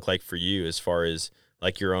does that look like for you as far as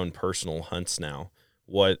like your own personal hunts now?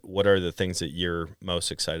 What are the things that you're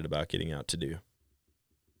most excited about getting out to do?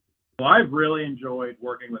 Well, I've really enjoyed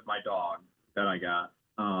working with my dog that I got.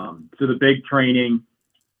 So the big training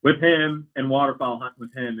with him and waterfowl hunting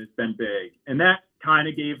with him has been big. And that kind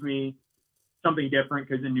of gave me something different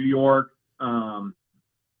because in New York,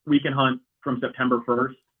 we can hunt from September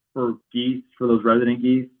 1st for geese, for those resident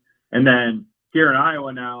geese. And then here in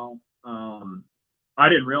Iowa now, I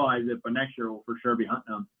didn't realize it, but next year we'll for sure be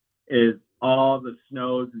hunting them, is all the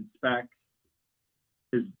snows and specks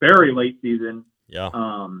is very late season. Yeah.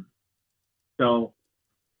 So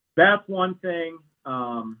that's one thing.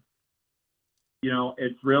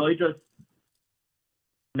 It's really just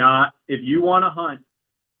not, if you want to hunt,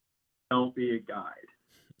 don't be a guide.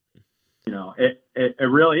 It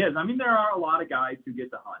really is. I mean, there are a lot of guys who get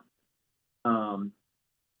to hunt.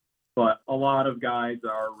 But a lot of guys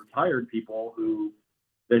are retired people who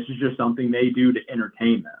this is just something they do to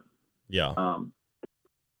entertain them. Yeah.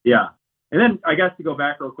 And then I guess to go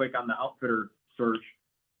back real quick on the outfitter search,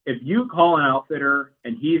 if you call an outfitter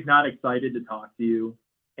and he's not excited to talk to you,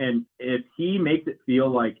 and if he makes it feel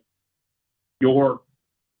like you're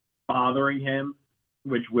bothering him,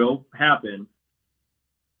 which will happen,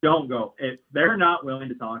 don't go. If they're not willing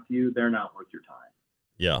to talk to you, they're not worth your time.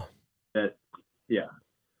 Yeah.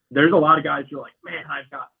 there's a lot of guys who are like, man, I've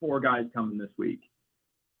got 4 guys coming this week.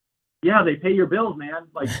 Yeah, they pay your bills, man.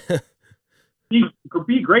 Like,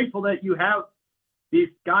 be grateful that you have these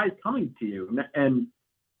guys coming to you. And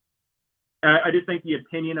I just think the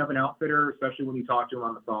opinion of an outfitter, especially when you talk to them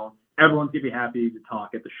on the phone, everyone's going to be happy to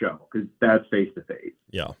talk at the show because that's face-to-face.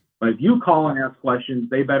 Yeah. But if you call and ask questions,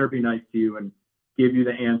 they better be nice to you and give you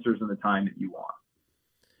the answers in the time that you want.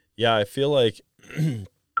 Yeah, I feel like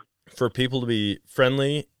for people to be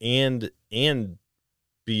friendly and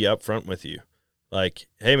be upfront with you, like,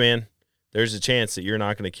 hey man, there's a chance that you're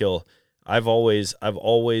not going to kill. I've always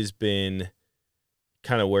been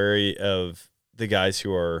kind of wary of the guys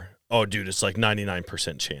who are, oh dude, it's like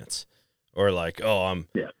 99% chance, or like, oh,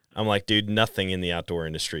 I'm like, dude, nothing in the outdoor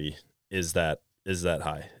industry is that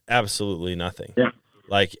high. Absolutely nothing. Yeah.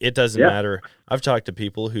 Like, it doesn't matter. I've talked to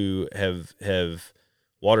people who have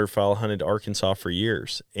waterfowl hunted Arkansas for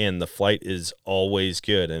years, and the flight is always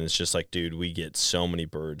good. And it's just like, dude, we get so many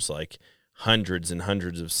birds, like hundreds and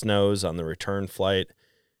hundreds of snows on the return flight.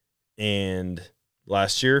 And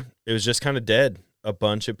last year, it was just kind of dead. A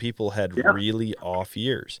bunch of people had really off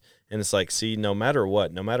years. And it's like, see, no matter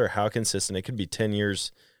what, no matter how consistent, it could be 10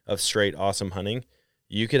 years of straight awesome hunting.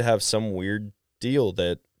 You could have some weird deal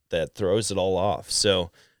that throws it all off.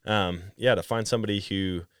 So, to find somebody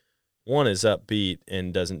who, one, is upbeat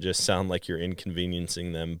and doesn't just sound like you're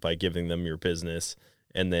inconveniencing them by giving them your business,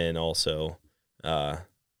 and then also,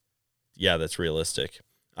 that's realistic.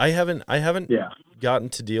 I haven't gotten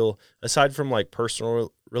to deal, aside from like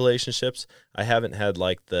personal relationships, I haven't had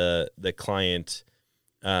like the client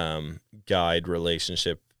guide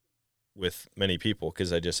relationship with many people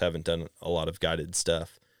because I just haven't done a lot of guided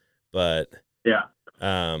stuff. But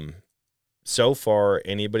so far,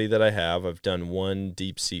 anybody that I have, I've done 1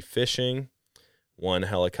 deep sea fishing, 1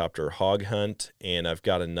 helicopter hog hunt, and I've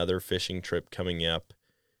got another fishing trip coming up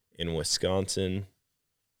in Wisconsin.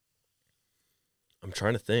 I'm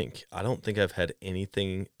trying to think. I don't think I've had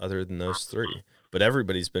anything other than those 3, but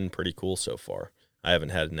everybody's been pretty cool so far. I haven't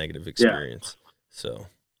had a negative experience. So,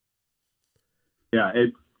 yeah,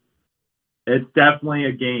 it's definitely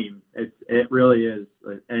a game. It really is,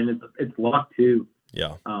 and it's luck too.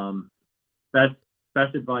 Yeah.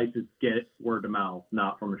 Best advice is get word of mouth,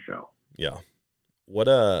 not from a show. Yeah.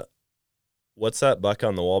 What's that buck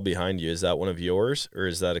on the wall behind you? Is that one of yours or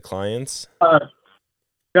is that a client's?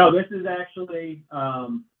 No, this is actually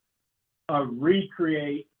a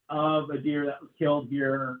recreate of a deer that was killed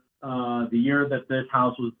here the year that this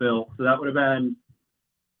house was built. So that would have been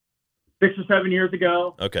 6 or 7 years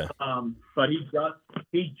ago. Okay. But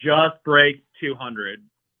he just breaks 200.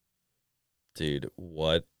 Dude,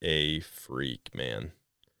 what a freak, man.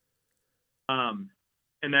 And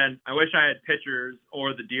then I wish I had pictures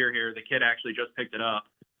or the deer here. The kid actually just picked it up.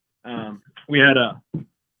 We had a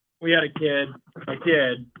kid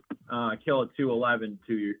kill a 211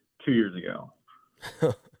 two years ago.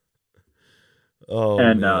 Oh,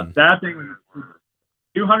 and man. that thing was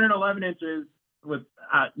 211 inches with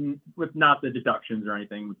not the deductions or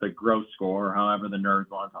anything, with the gross score, or however the nerds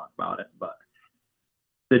want to talk about it. But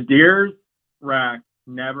the deer's rack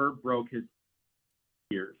never broke his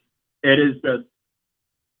ears. It is just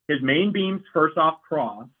his main beams first off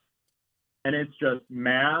cross, and it's just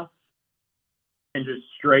mass and just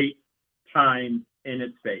straight time in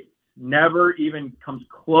its face. Never even comes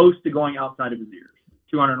close to going outside of his ears.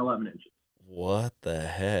 211 inches. What the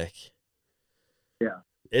heck? Yeah.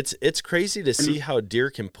 It's crazy to see how deer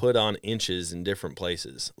can put on inches in different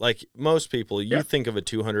places. Like most people, you think of a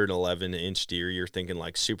 211-inch deer, you're thinking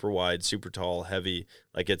like super wide, super tall, heavy,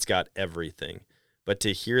 like it's got everything. But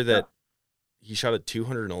to hear that he shot a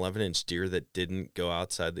 211-inch deer that didn't go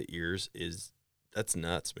outside the ears that's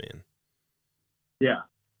nuts, man. Yeah.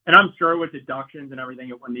 And I'm sure with deductions and everything,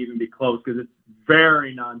 it wouldn't even be close because it's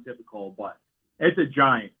very non-typical, but it's a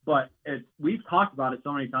giant. But we've talked about it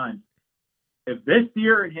so many times. If this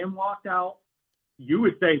deer and him walked out, you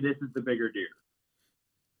would say this is the bigger deer.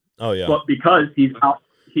 Oh yeah. But because he's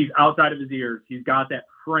outside of his ears, he's got that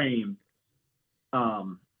frame.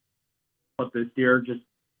 But this deer just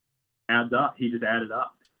adds up. He just added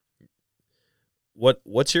up.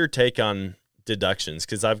 What's your take on deductions?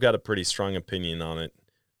 Because I've got a pretty strong opinion on it.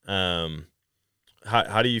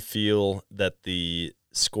 How do you feel that the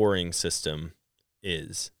scoring system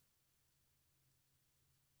is?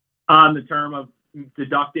 On the term of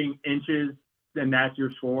deducting inches, and that's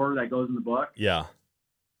your score that goes in the book? Yeah.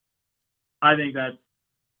 I think that's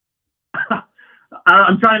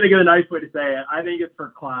I'm trying to think of a nice way to say it. I think it's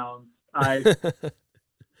for clowns.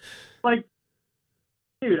 Like,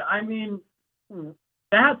 dude, I mean,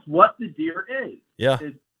 that's what the deer is. Yeah.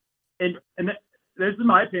 And this is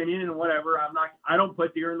my opinion and whatever. I don't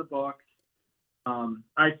put deer in the books.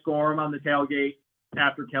 I score them on the tailgate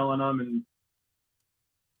after killing them,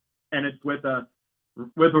 and it's with a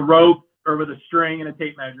rope or with a string and a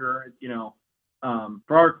tape measure.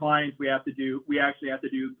 For our clients, we actually have to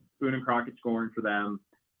do Boone and Crockett scoring for them.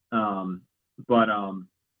 But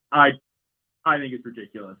I think it's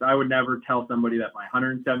ridiculous. I would never tell somebody that my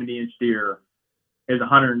 170-inch deer is a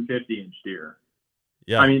 150-inch deer.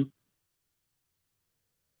 Yeah. I mean,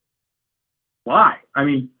 why? I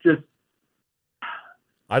mean, just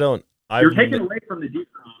you're taking away from the deer.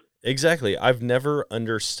 Exactly. I've never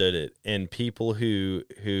understood it. And people who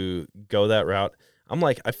go that route, I'm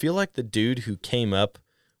like, I feel like the dude who came up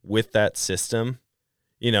with that system,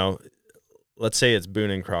 let's say it's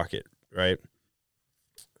Boone and Crockett, right?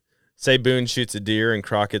 Say Boone shoots a deer and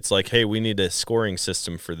Crockett's like, hey, we need a scoring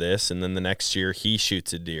system for this. And then the next year he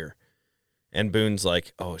shoots a deer. And Boone's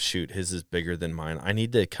like, oh, shoot, his is bigger than mine. I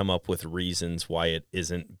need to come up with reasons why it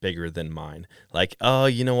isn't bigger than mine. Like, oh,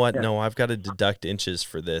 you know what? Yeah. No, I've got to deduct inches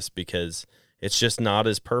for this because it's just not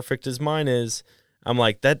as perfect as mine is. I'm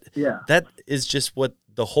like, that is just what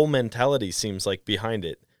the whole mentality seems like behind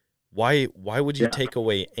it. Why would you take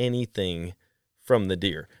away anything from the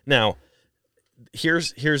deer? Now,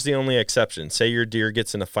 here's the only exception. Say your deer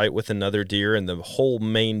gets in a fight with another deer and the whole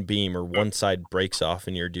main beam or one side breaks off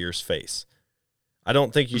in your deer's face. I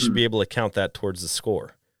don't think you should be able to count that towards the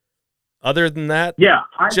score. Other than that,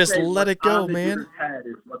 just let it go, man. Head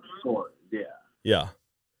is what the score is.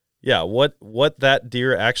 Yeah. What that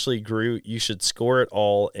deer actually grew, you should score it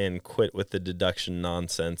all and quit with the deduction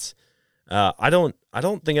nonsense. I don't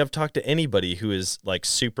think I've talked to anybody who is like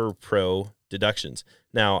super pro deductions.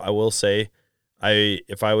 Now, I will say,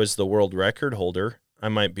 if I was the world record holder, I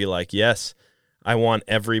might be like, yes, I want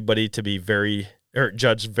everybody to be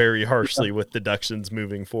judged very harshly with deductions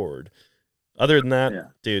moving forward. Other than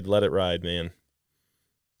that, dude, let it ride, man.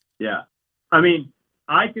 Yeah. I mean,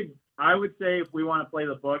 I would say if we want to play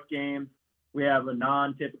the book game, we have a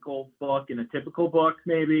non-typical book and a typical book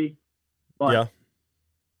maybe. But, yeah.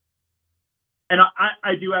 And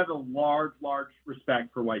I do have a large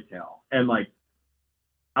respect for whitetail. And like,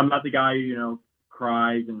 I'm not the guy who,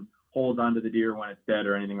 cries and holds onto the deer when it's dead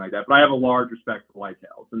or anything like that. But I have a large respect for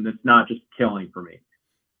whitetails, and it's not just killing for me.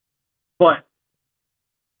 But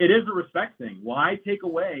it is a respect thing. Why take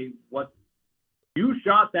away what you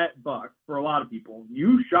shot that buck? For a lot of people,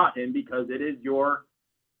 you shot him because it is your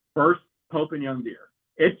first Pope and Young deer.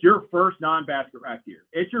 It's your first non-basket rack deer.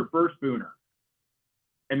 It's your first booner.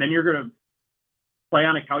 And then you're going to play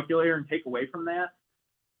on a calculator and take away from that?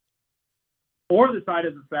 Or the side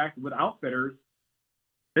of the fact with outfitters,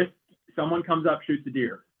 someone comes up, shoots a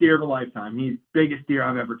deer of a lifetime. He's biggest deer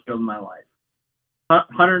I've ever killed in my life.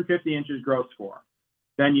 150 inches gross score.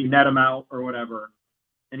 Then you net him out or whatever,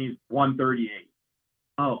 and he's 138.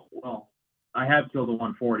 Oh, well, I have killed a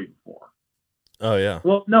 140 before. Oh, yeah.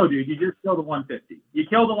 Well, no, dude, you just killed a 150. You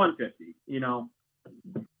killed a 150,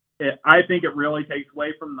 I think it really takes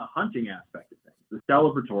away from the hunting aspect of things, the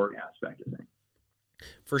celebratory aspect of things.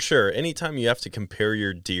 For sure. Anytime you have to compare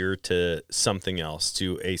your deer to something else,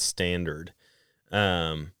 to a standard,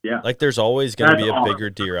 like there's always going to be a bigger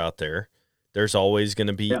deer out there. There's always going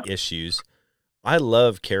to be issues. I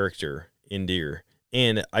love character in deer.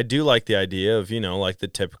 And I do like the idea of, like the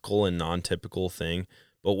typical and non-typical thing.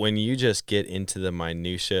 But when you just get into the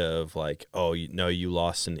minutia of like, oh, you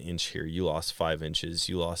lost an inch here, you lost 5 inches,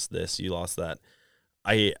 you lost this, you lost that.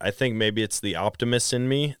 I think maybe it's the optimist in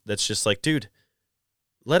me that's just like, dude,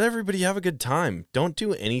 let everybody have a good time. Don't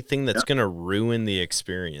do anything that's going to ruin the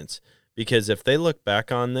experience. Because if they look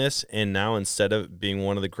back on this and now instead of being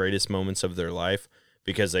one of the greatest moments of their life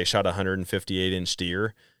because they shot a 158-inch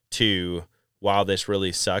deer to, wow, this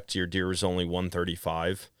really sucked, your deer was only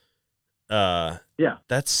 135.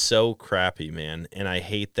 That's so crappy, man. And I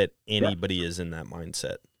hate that anybody is in that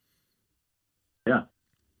mindset. Yeah,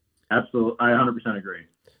 absolutely. I 100% agree.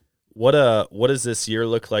 What does this year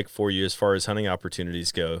look like for you as far as hunting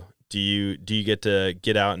opportunities go? Do you get to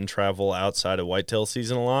get out and travel outside of whitetail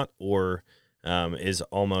season a lot, or is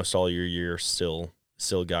almost all your year still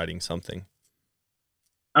guiding something?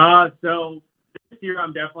 So this year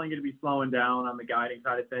I'm definitely going to be slowing down on the guiding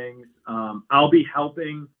side of things. I'll be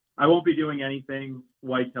helping. I won't be doing anything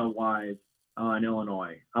whitetail wise in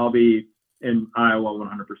Illinois. I'll be in Iowa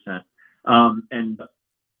 100%. And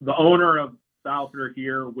the owner of the outfitter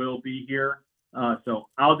here will be here. So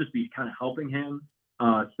I'll just be kind of helping him,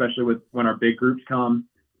 especially with when our big groups come.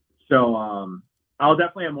 So I'll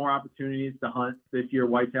definitely have more opportunities to hunt this year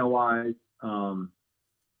whitetail wise. And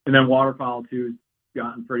then waterfowl too has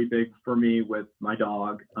gotten pretty big for me with my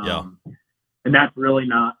dog. and that's really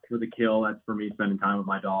not for the kill. That's for me spending time with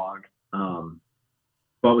my dog.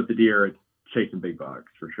 But with the deer, it's chasing big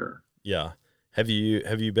bucks for sure. Yeah. Have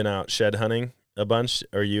you been out shed hunting a bunch?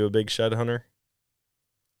 Are you a big shed hunter?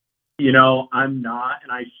 I'm not,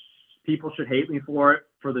 and people should hate me for it,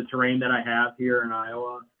 for the terrain that I have here in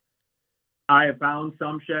Iowa. I have found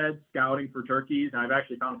some sheds scouting for turkeys, and I've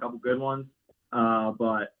actually found a couple good ones.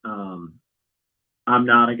 But I'm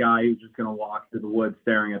not a guy who's just going to walk through the woods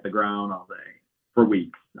staring at the ground all day for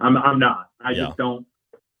weeks. I'm not. I just don't.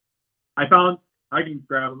 I can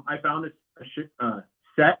grab them. I found a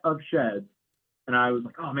set of sheds, and I was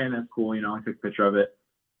like, oh man, that's cool. I took a picture of it.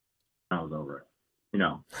 I was over it.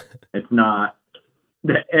 It's not.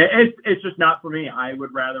 It's just not for me. I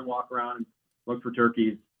would rather walk around and look for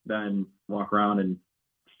turkeys than walk around and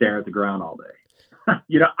stare at the ground all day.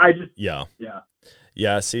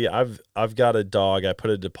 Yeah. See, I've got a dog. I put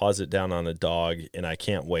a deposit down on a dog, and I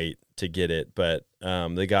can't wait to get it. But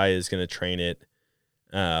the guy is going to train it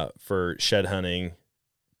for shed hunting,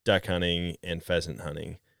 duck hunting, and pheasant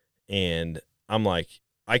hunting. And I'm like,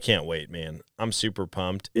 I can't wait, man. I'm super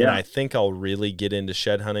pumped. Yeah. And I think I'll really get into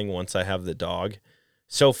shed hunting once I have the dog.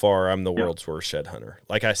 So far, I'm the world's worst shed hunter.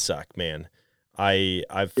 Like, I suck, man.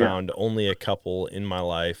 I've found only a couple in my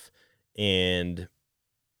life, and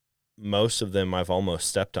most of them I've almost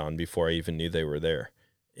stepped on before I even knew they were there.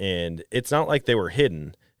 And it's not like they were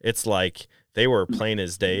hidden. It's like they were plain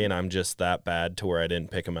as day, and I'm just that bad to where I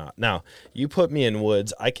didn't pick them out. Now, you put me in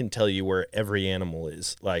woods, I can tell you where every animal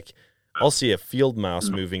is. Like, I'll see a field mouse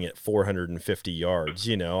moving at 450 yards.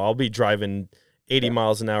 I'll be driving 80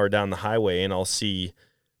 miles an hour down the highway, and I'll see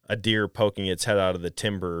a deer poking its head out of the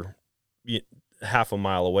timber half a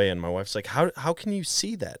mile away, and my wife's like, how can you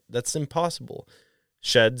see that? That's impossible.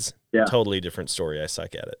 Sheds, totally different story. I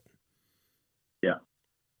suck at it. Yeah,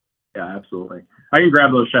 absolutely. I can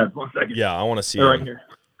grab those sheds 1 second. Yeah, I want to see them. Right here.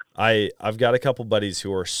 I've got a couple buddies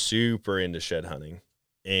who are super into shed hunting,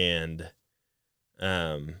 and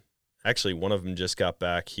actually one of them just got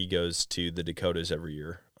back. He goes to the Dakotas every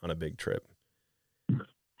year on a big trip.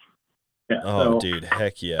 Yeah. Oh, dude,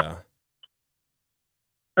 heck yeah.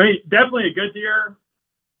 I mean, definitely a good deer.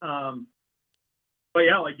 But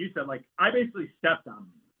yeah, like you said, like I basically stepped on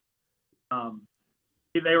them.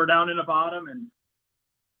 They were down in the bottom, and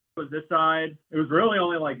it was this side. It was really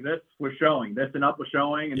only like this was showing. This and up was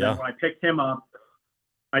showing. And then when I picked him up,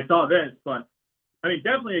 I saw this. But I mean,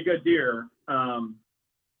 definitely a good deer.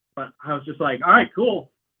 But I was just like, all right, cool.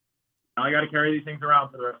 Now I got to carry these things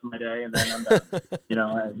around for the rest of my day, and then I'm done.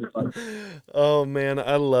 I was just like, oh man,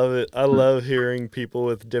 I love it. I love hearing people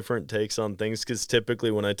with different takes on things, because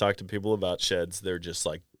typically when I talk to people about sheds, they're just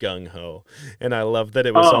like gung ho, and I love that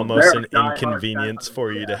it was almost an inconvenience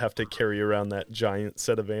for you to have to carry around that giant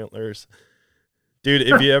set of antlers. Dude,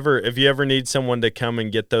 if you ever need someone to come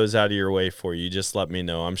and get those out of your way for you, just let me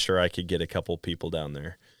know. I'm sure I could get a couple people down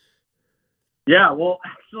there. Yeah, well,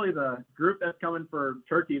 actually, the group that's coming for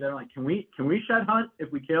turkey, they're like, can we shed hunt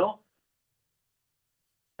if we kill?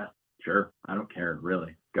 Yeah, sure. I don't care,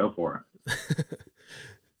 really. Go for it.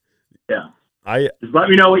 Yeah. Just let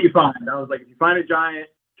me know what you find. I was like, if you find a giant,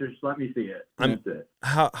 just let me see it. That's it.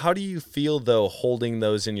 How do you feel, though, holding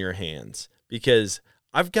those in your hands? Because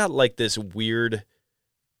I've got, like, this weird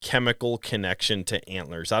chemical connection to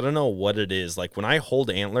antlers. I don't know what it is. Like, when I hold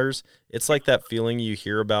antlers, it's like that feeling you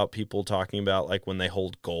hear about people talking about, like when they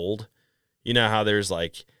hold gold. You know how there's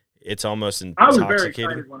like, it's almost intoxicating. I was very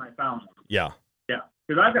excited when I found him. Yeah,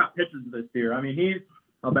 because I've got pictures of this deer. I mean,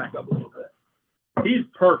 I'll back up a little bit. He's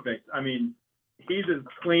perfect. I mean, he's as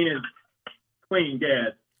clean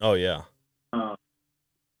gets. Oh yeah.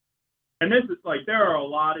 And this is like, there are a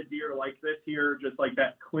lot of deer like this here, just like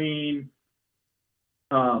that clean.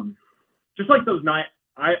 Just like those nice,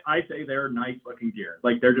 I say they're nice looking deer.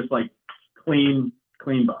 Like they're just like clean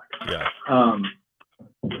bucks. Yeah.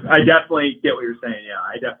 I definitely get what you're saying. Yeah.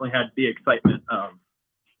 I definitely had the excitement.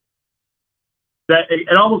 That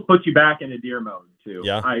it almost puts you back into deer mode too.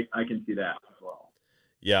 Yeah. I can see that as well.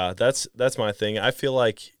 Yeah. That's my thing. I feel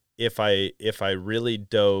like if I really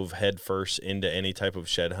dove headfirst into any type of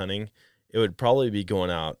shed hunting, it would probably be going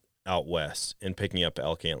out west and picking up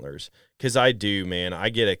elk antlers. Cause I do, man, I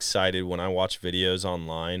get excited when I watch videos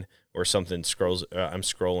online or something I'm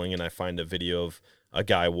scrolling and I find a video of a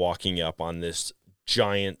guy walking up on this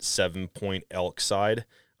giant 7-point elk side.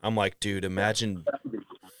 I'm like, dude, imagine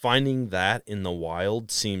finding that in the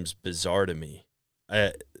wild seems bizarre to me.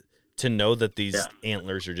 To know that these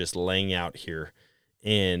antlers are just laying out here.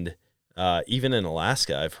 And even in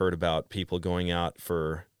Alaska, I've heard about people going out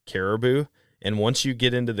for caribou. And once you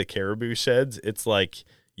get into the caribou sheds, it's like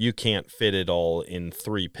you can't fit it all in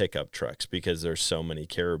 3 pickup trucks because there's so many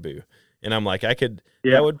caribou. And I'm like, that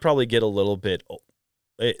would probably get a little bit,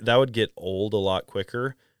 that would get old a lot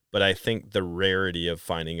quicker. But I think the rarity of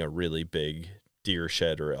finding a really big deer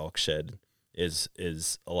shed or elk shed is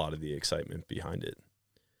a lot of the excitement behind it.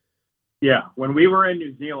 Yeah. When we were in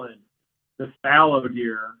New Zealand, the fallow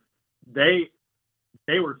deer, they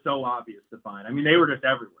were so obvious to find. I mean, they were just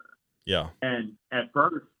everywhere. Yeah. And at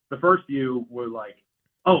first, the first few were like,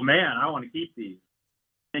 oh man, I want to keep these.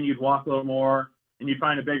 And you'd walk a little more and you'd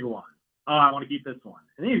find a bigger one. Oh, I want to keep this one.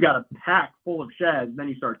 And then you've got a pack full of sheds. And then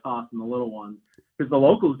you start tossing the little ones because the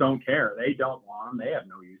locals don't care. They don't want them. They have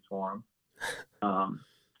no use for them.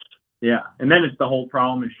 Yeah. And then it's the whole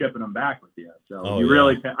problem is shipping them back with you. So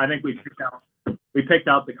I think we picked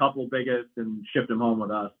out the couple biggest and shipped them home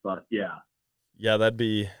with us. But yeah. Yeah, that'd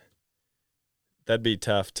be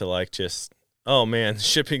tough to like just, oh man,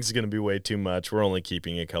 shipping's going to be way too much. We're only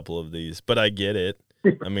keeping a couple of these, but I get it.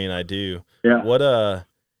 I mean, I do. Yeah. What,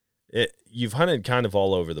 you've hunted kind of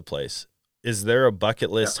all over the place. Is there a bucket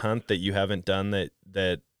list hunt that you haven't done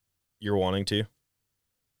that you're wanting to?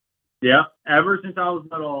 Yeah. Ever since I was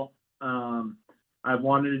little, I've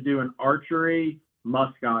wanted to do an archery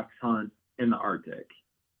muskox hunt in the Arctic.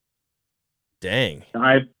 Dang.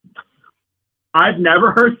 I've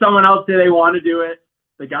never heard someone else say they want to do it.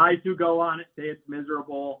 The guys who go on it say it's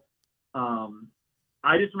miserable.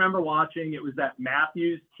 I just remember watching, it was that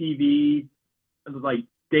Matthews TV. It was like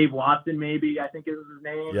Dave Watson, maybe, I think it was his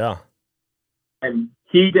name. Yeah. And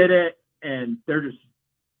he did it, and they're just,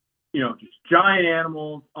 just giant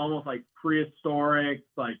animals, almost like prehistoric.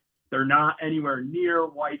 Like they're not anywhere near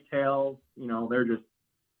whitetails. They're just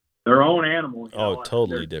their own animals.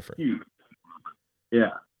 Totally different. Huge.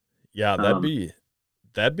 Yeah. Yeah,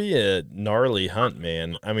 that'd be a gnarly hunt,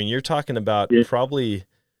 man. I mean, you're talking about probably,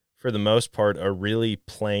 for the most part, a really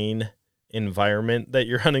plain environment that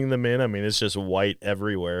you're hunting them in. I mean, it's just white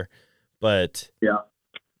everywhere. But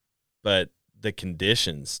the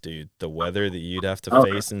conditions, dude, the weather that you'd have to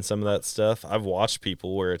face and some of that stuff. I've watched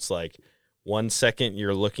people where it's like 1 second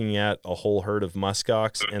you're looking at a whole herd of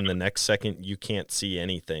muskox and the next second you can't see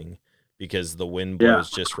anything because the wind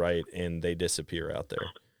blows just right and they disappear out there.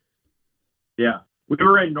 Yeah. We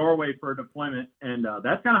were in Norway for a deployment, and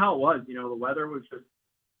that's kind of how it was. The weather was just,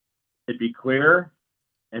 it'd be clear,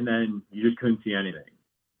 and then you just couldn't see anything.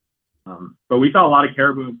 But we saw a lot of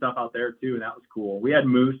caribou and stuff out there, too, and that was cool. We had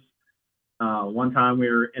moose. One time we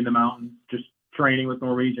were in the mountains just training with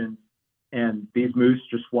Norwegians, and these moose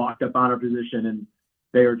just walked up on our position, and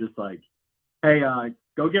they were just like, hey,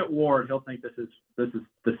 go get Ward. He'll think this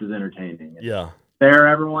is entertaining. And yeah. There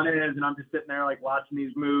everyone is, and I'm just sitting there like watching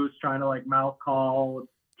these moose, trying to like mouth call,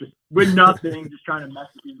 just with nothing, just trying to mess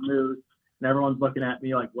with these moose, and everyone's looking at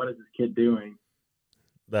me like, what is this kid doing?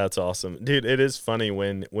 That's awesome, dude. It is funny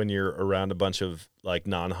when you're around a bunch of like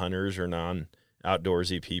non-hunters or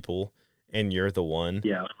non-outdoorsy people, and you're the one.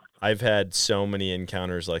 Yeah, I've had so many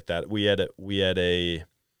encounters like that. We had a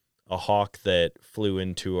hawk that flew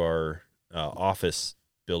into our office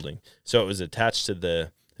building, so it was attached to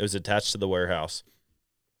the warehouse.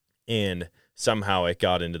 And somehow it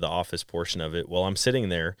got into the office portion of it. Well, I'm sitting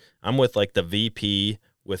there. I'm with like the VP,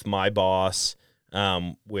 with my boss,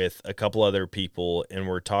 with a couple other people, and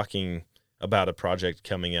we're talking about a project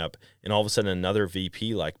coming up. And all of a sudden, another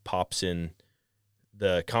VP like pops in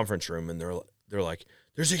the conference room, and they're like,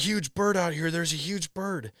 "There's a huge bird out here. There's a huge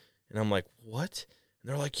bird." And I'm like, "What?" And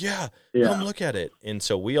they're like, yeah, come look at it. And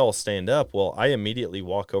so we all stand up. Well, I immediately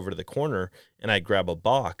walk over to the corner and I grab a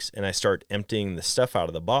box and I start emptying the stuff out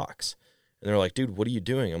of the box. And they're like, dude, what are you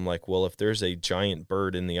doing? I'm like, well, if there's a giant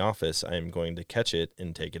bird in the office, I am going to catch it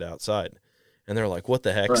and take it outside. And they're like, what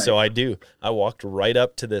the heck? Right. So I do. I walked right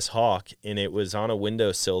up to this hawk, and it was on a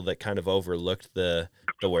windowsill that kind of overlooked the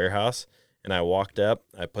warehouse. And I walked up,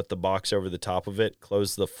 I put the box over the top of it,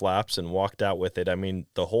 closed the flaps, and walked out with it. I mean,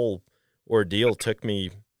 the whole ordeal took me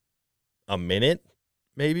a minute,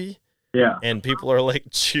 maybe. Yeah. And people are like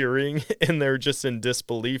cheering, and they're just in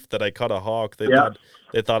disbelief that I caught a hawk. They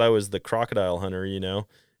thought I was the crocodile hunter,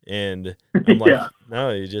 And I'm like,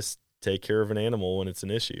 no, you just take care of an animal when it's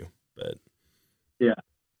an issue. But yeah,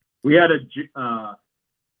 we had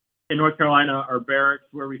in North Carolina, our barracks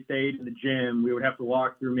where we stayed in the gym, we would have to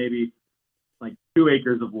walk through maybe like 2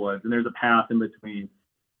 acres of woods, and there's a path in between.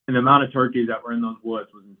 And the amount of turkeys that were in those woods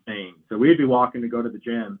was insane. So we'd be walking to go to the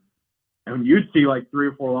gym, and you'd see like 3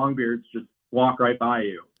 or 4 longbeards just walk right by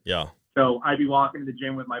you. Yeah. So I'd be walking to the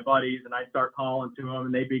gym with my buddies, and I'd start calling to them,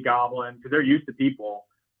 and they'd be gobbling because they're used to people.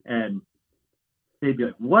 And they'd be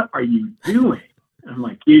like, what are you doing? And I'm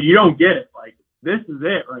like, dude, you don't get it. Like, this is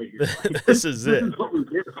it right here. Like, This is it. This is what we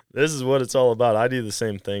do. This is what it's all about. I do the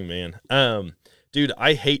same thing, man. Dude,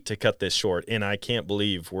 I hate to cut this short, and I can't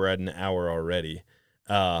believe we're at an hour already.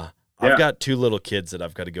 I've got 2 little kids that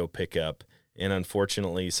I've got to go pick up, and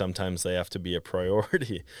unfortunately, sometimes they have to be a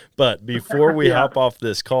priority. But before we hop off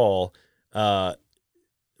this call,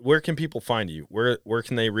 where can people find you? Where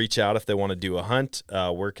can they reach out if they want to do a hunt?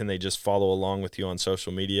 Where can they just follow along with you on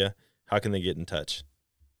social media? How can they get in touch?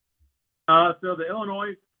 So the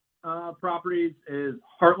Illinois properties is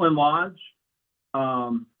Heartland Lodge.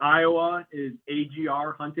 Iowa is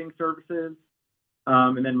AGR Hunting Services.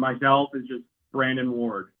 And then myself is just Brandon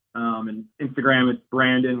Ward. And Instagram, it's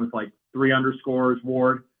Brandon with like 3 underscores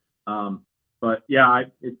Ward. But yeah,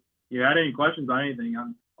 if you had any questions on anything,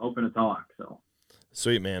 I'm open to talk. So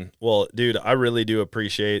sweet, man. Well, dude, I really do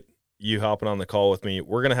appreciate you hopping on the call with me.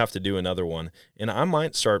 We're going to have to do another one, and I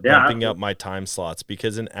might start bumping up my time slots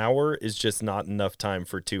because an hour is just not enough time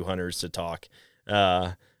for 2 hunters to talk.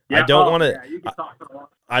 I don't want to,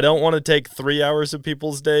 I don't want to take 3 hours of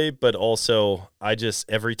people's day, but also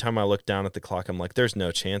every time I look down at the clock, I'm like, there's no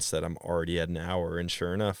chance that I'm already at an hour. And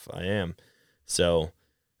sure enough, I am. So,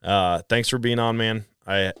 thanks for being on, man.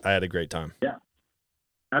 I had a great time. Yeah,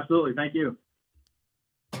 absolutely. Thank you.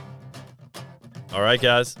 All right,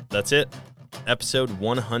 guys, that's it. Episode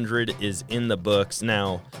 100 is in the books.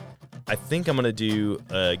 Now, I think I'm going to do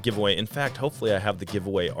a giveaway. In fact, hopefully I have the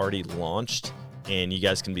giveaway already launched, and you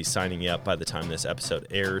guys can be signing up by the time this episode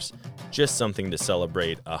airs. Just something to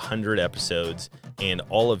celebrate 100 episodes, and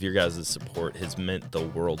all of your guys' support has meant the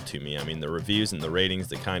world to me. I mean, the reviews and the ratings,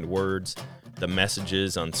 the kind words, the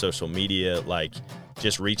messages on social media, like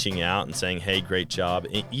just reaching out and saying, hey, great job,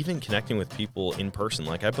 and even connecting with people in person.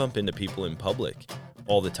 Like, I bump into people in public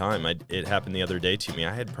all the time. It happened the other day to me.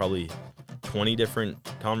 I had probably 20 different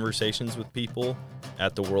conversations with people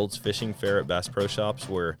at the World's Fishing Fair at Bass Pro Shops,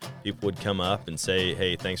 where people would come up and say,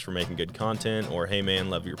 hey, thanks for making good content, or hey man,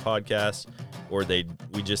 love your podcast, or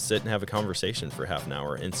we just sit and have a conversation for half an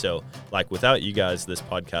hour. And so, like, without you guys, this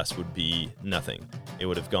podcast would be nothing. It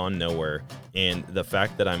would have gone nowhere. And the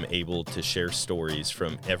fact that I'm able to share stories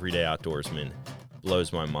from everyday outdoorsmen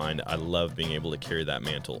blows my mind. I love being able to carry that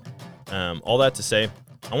mantle. All that to say,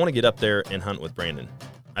 I want to get up there and hunt with Brandon.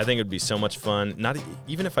 I think it would be so much fun. Not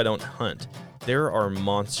even if I don't hunt, there are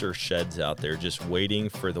monster sheds out there just waiting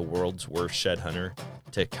for the world's worst shed hunter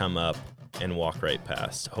to come up and walk right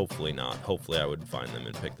past. Hopefully not. Hopefully I would find them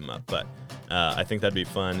and pick them up. But I think that'd be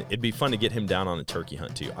fun. It'd be fun to get him down on a turkey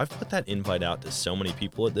hunt too. I've put that invite out to so many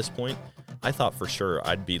people at this point. I thought for sure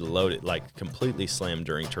I'd be loaded, like completely slammed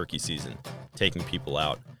during turkey season, taking people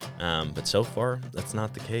out. But so far, that's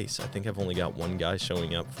not the case. I think I've only got 1 guy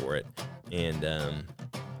showing up for it. And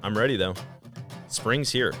I'm ready though.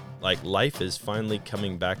 Spring's here. Like, life is finally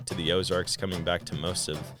coming back to the Ozarks, coming back to most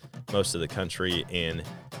of the country, and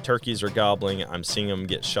turkeys are gobbling. I'm seeing them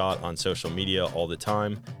get shot on social media all the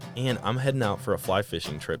time, and I'm heading out for a fly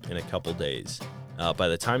fishing trip in a couple days. By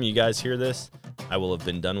the time you guys hear this, I will have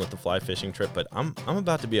been done with the fly fishing trip, but I'm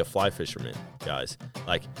about to be a fly fisherman, guys.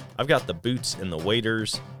 Like, I've got the boots and the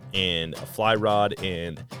waders and a fly rod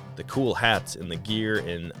and the cool hats and the gear,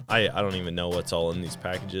 and I don't even know what's all in these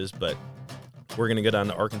packages, but we're going to go down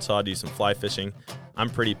to Arkansas, do some fly fishing. I'm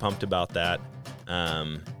pretty pumped about that.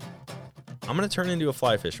 I'm going to turn into a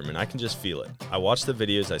fly fisherman. I can just feel it. I watch the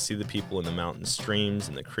videos. I see the people in the mountain streams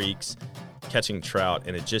and the creeks catching trout,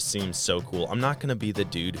 and it just seems so cool. I'm not going to be the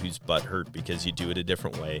dude who's butthurt because you do it a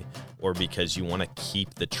different way or because you want to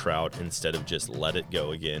keep the trout instead of just let it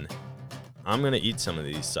go again. I'm going to eat some of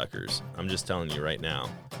these suckers. I'm just telling you right now.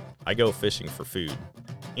 I go fishing for food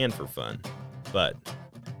and for fun, but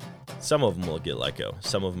some of them will get let go.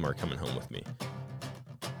 Some of them are coming home with me.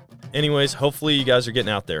 Anyways, hopefully you guys are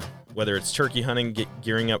getting out there. Whether it's turkey hunting,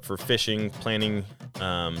 gearing up for fishing, planning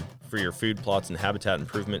for your food plots and habitat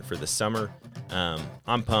improvement for the summer.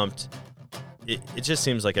 I'm pumped. It just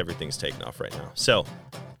seems like everything's taking off right now. So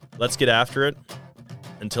let's get after it.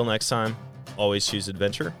 Until next time, always choose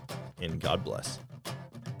adventure, and God bless.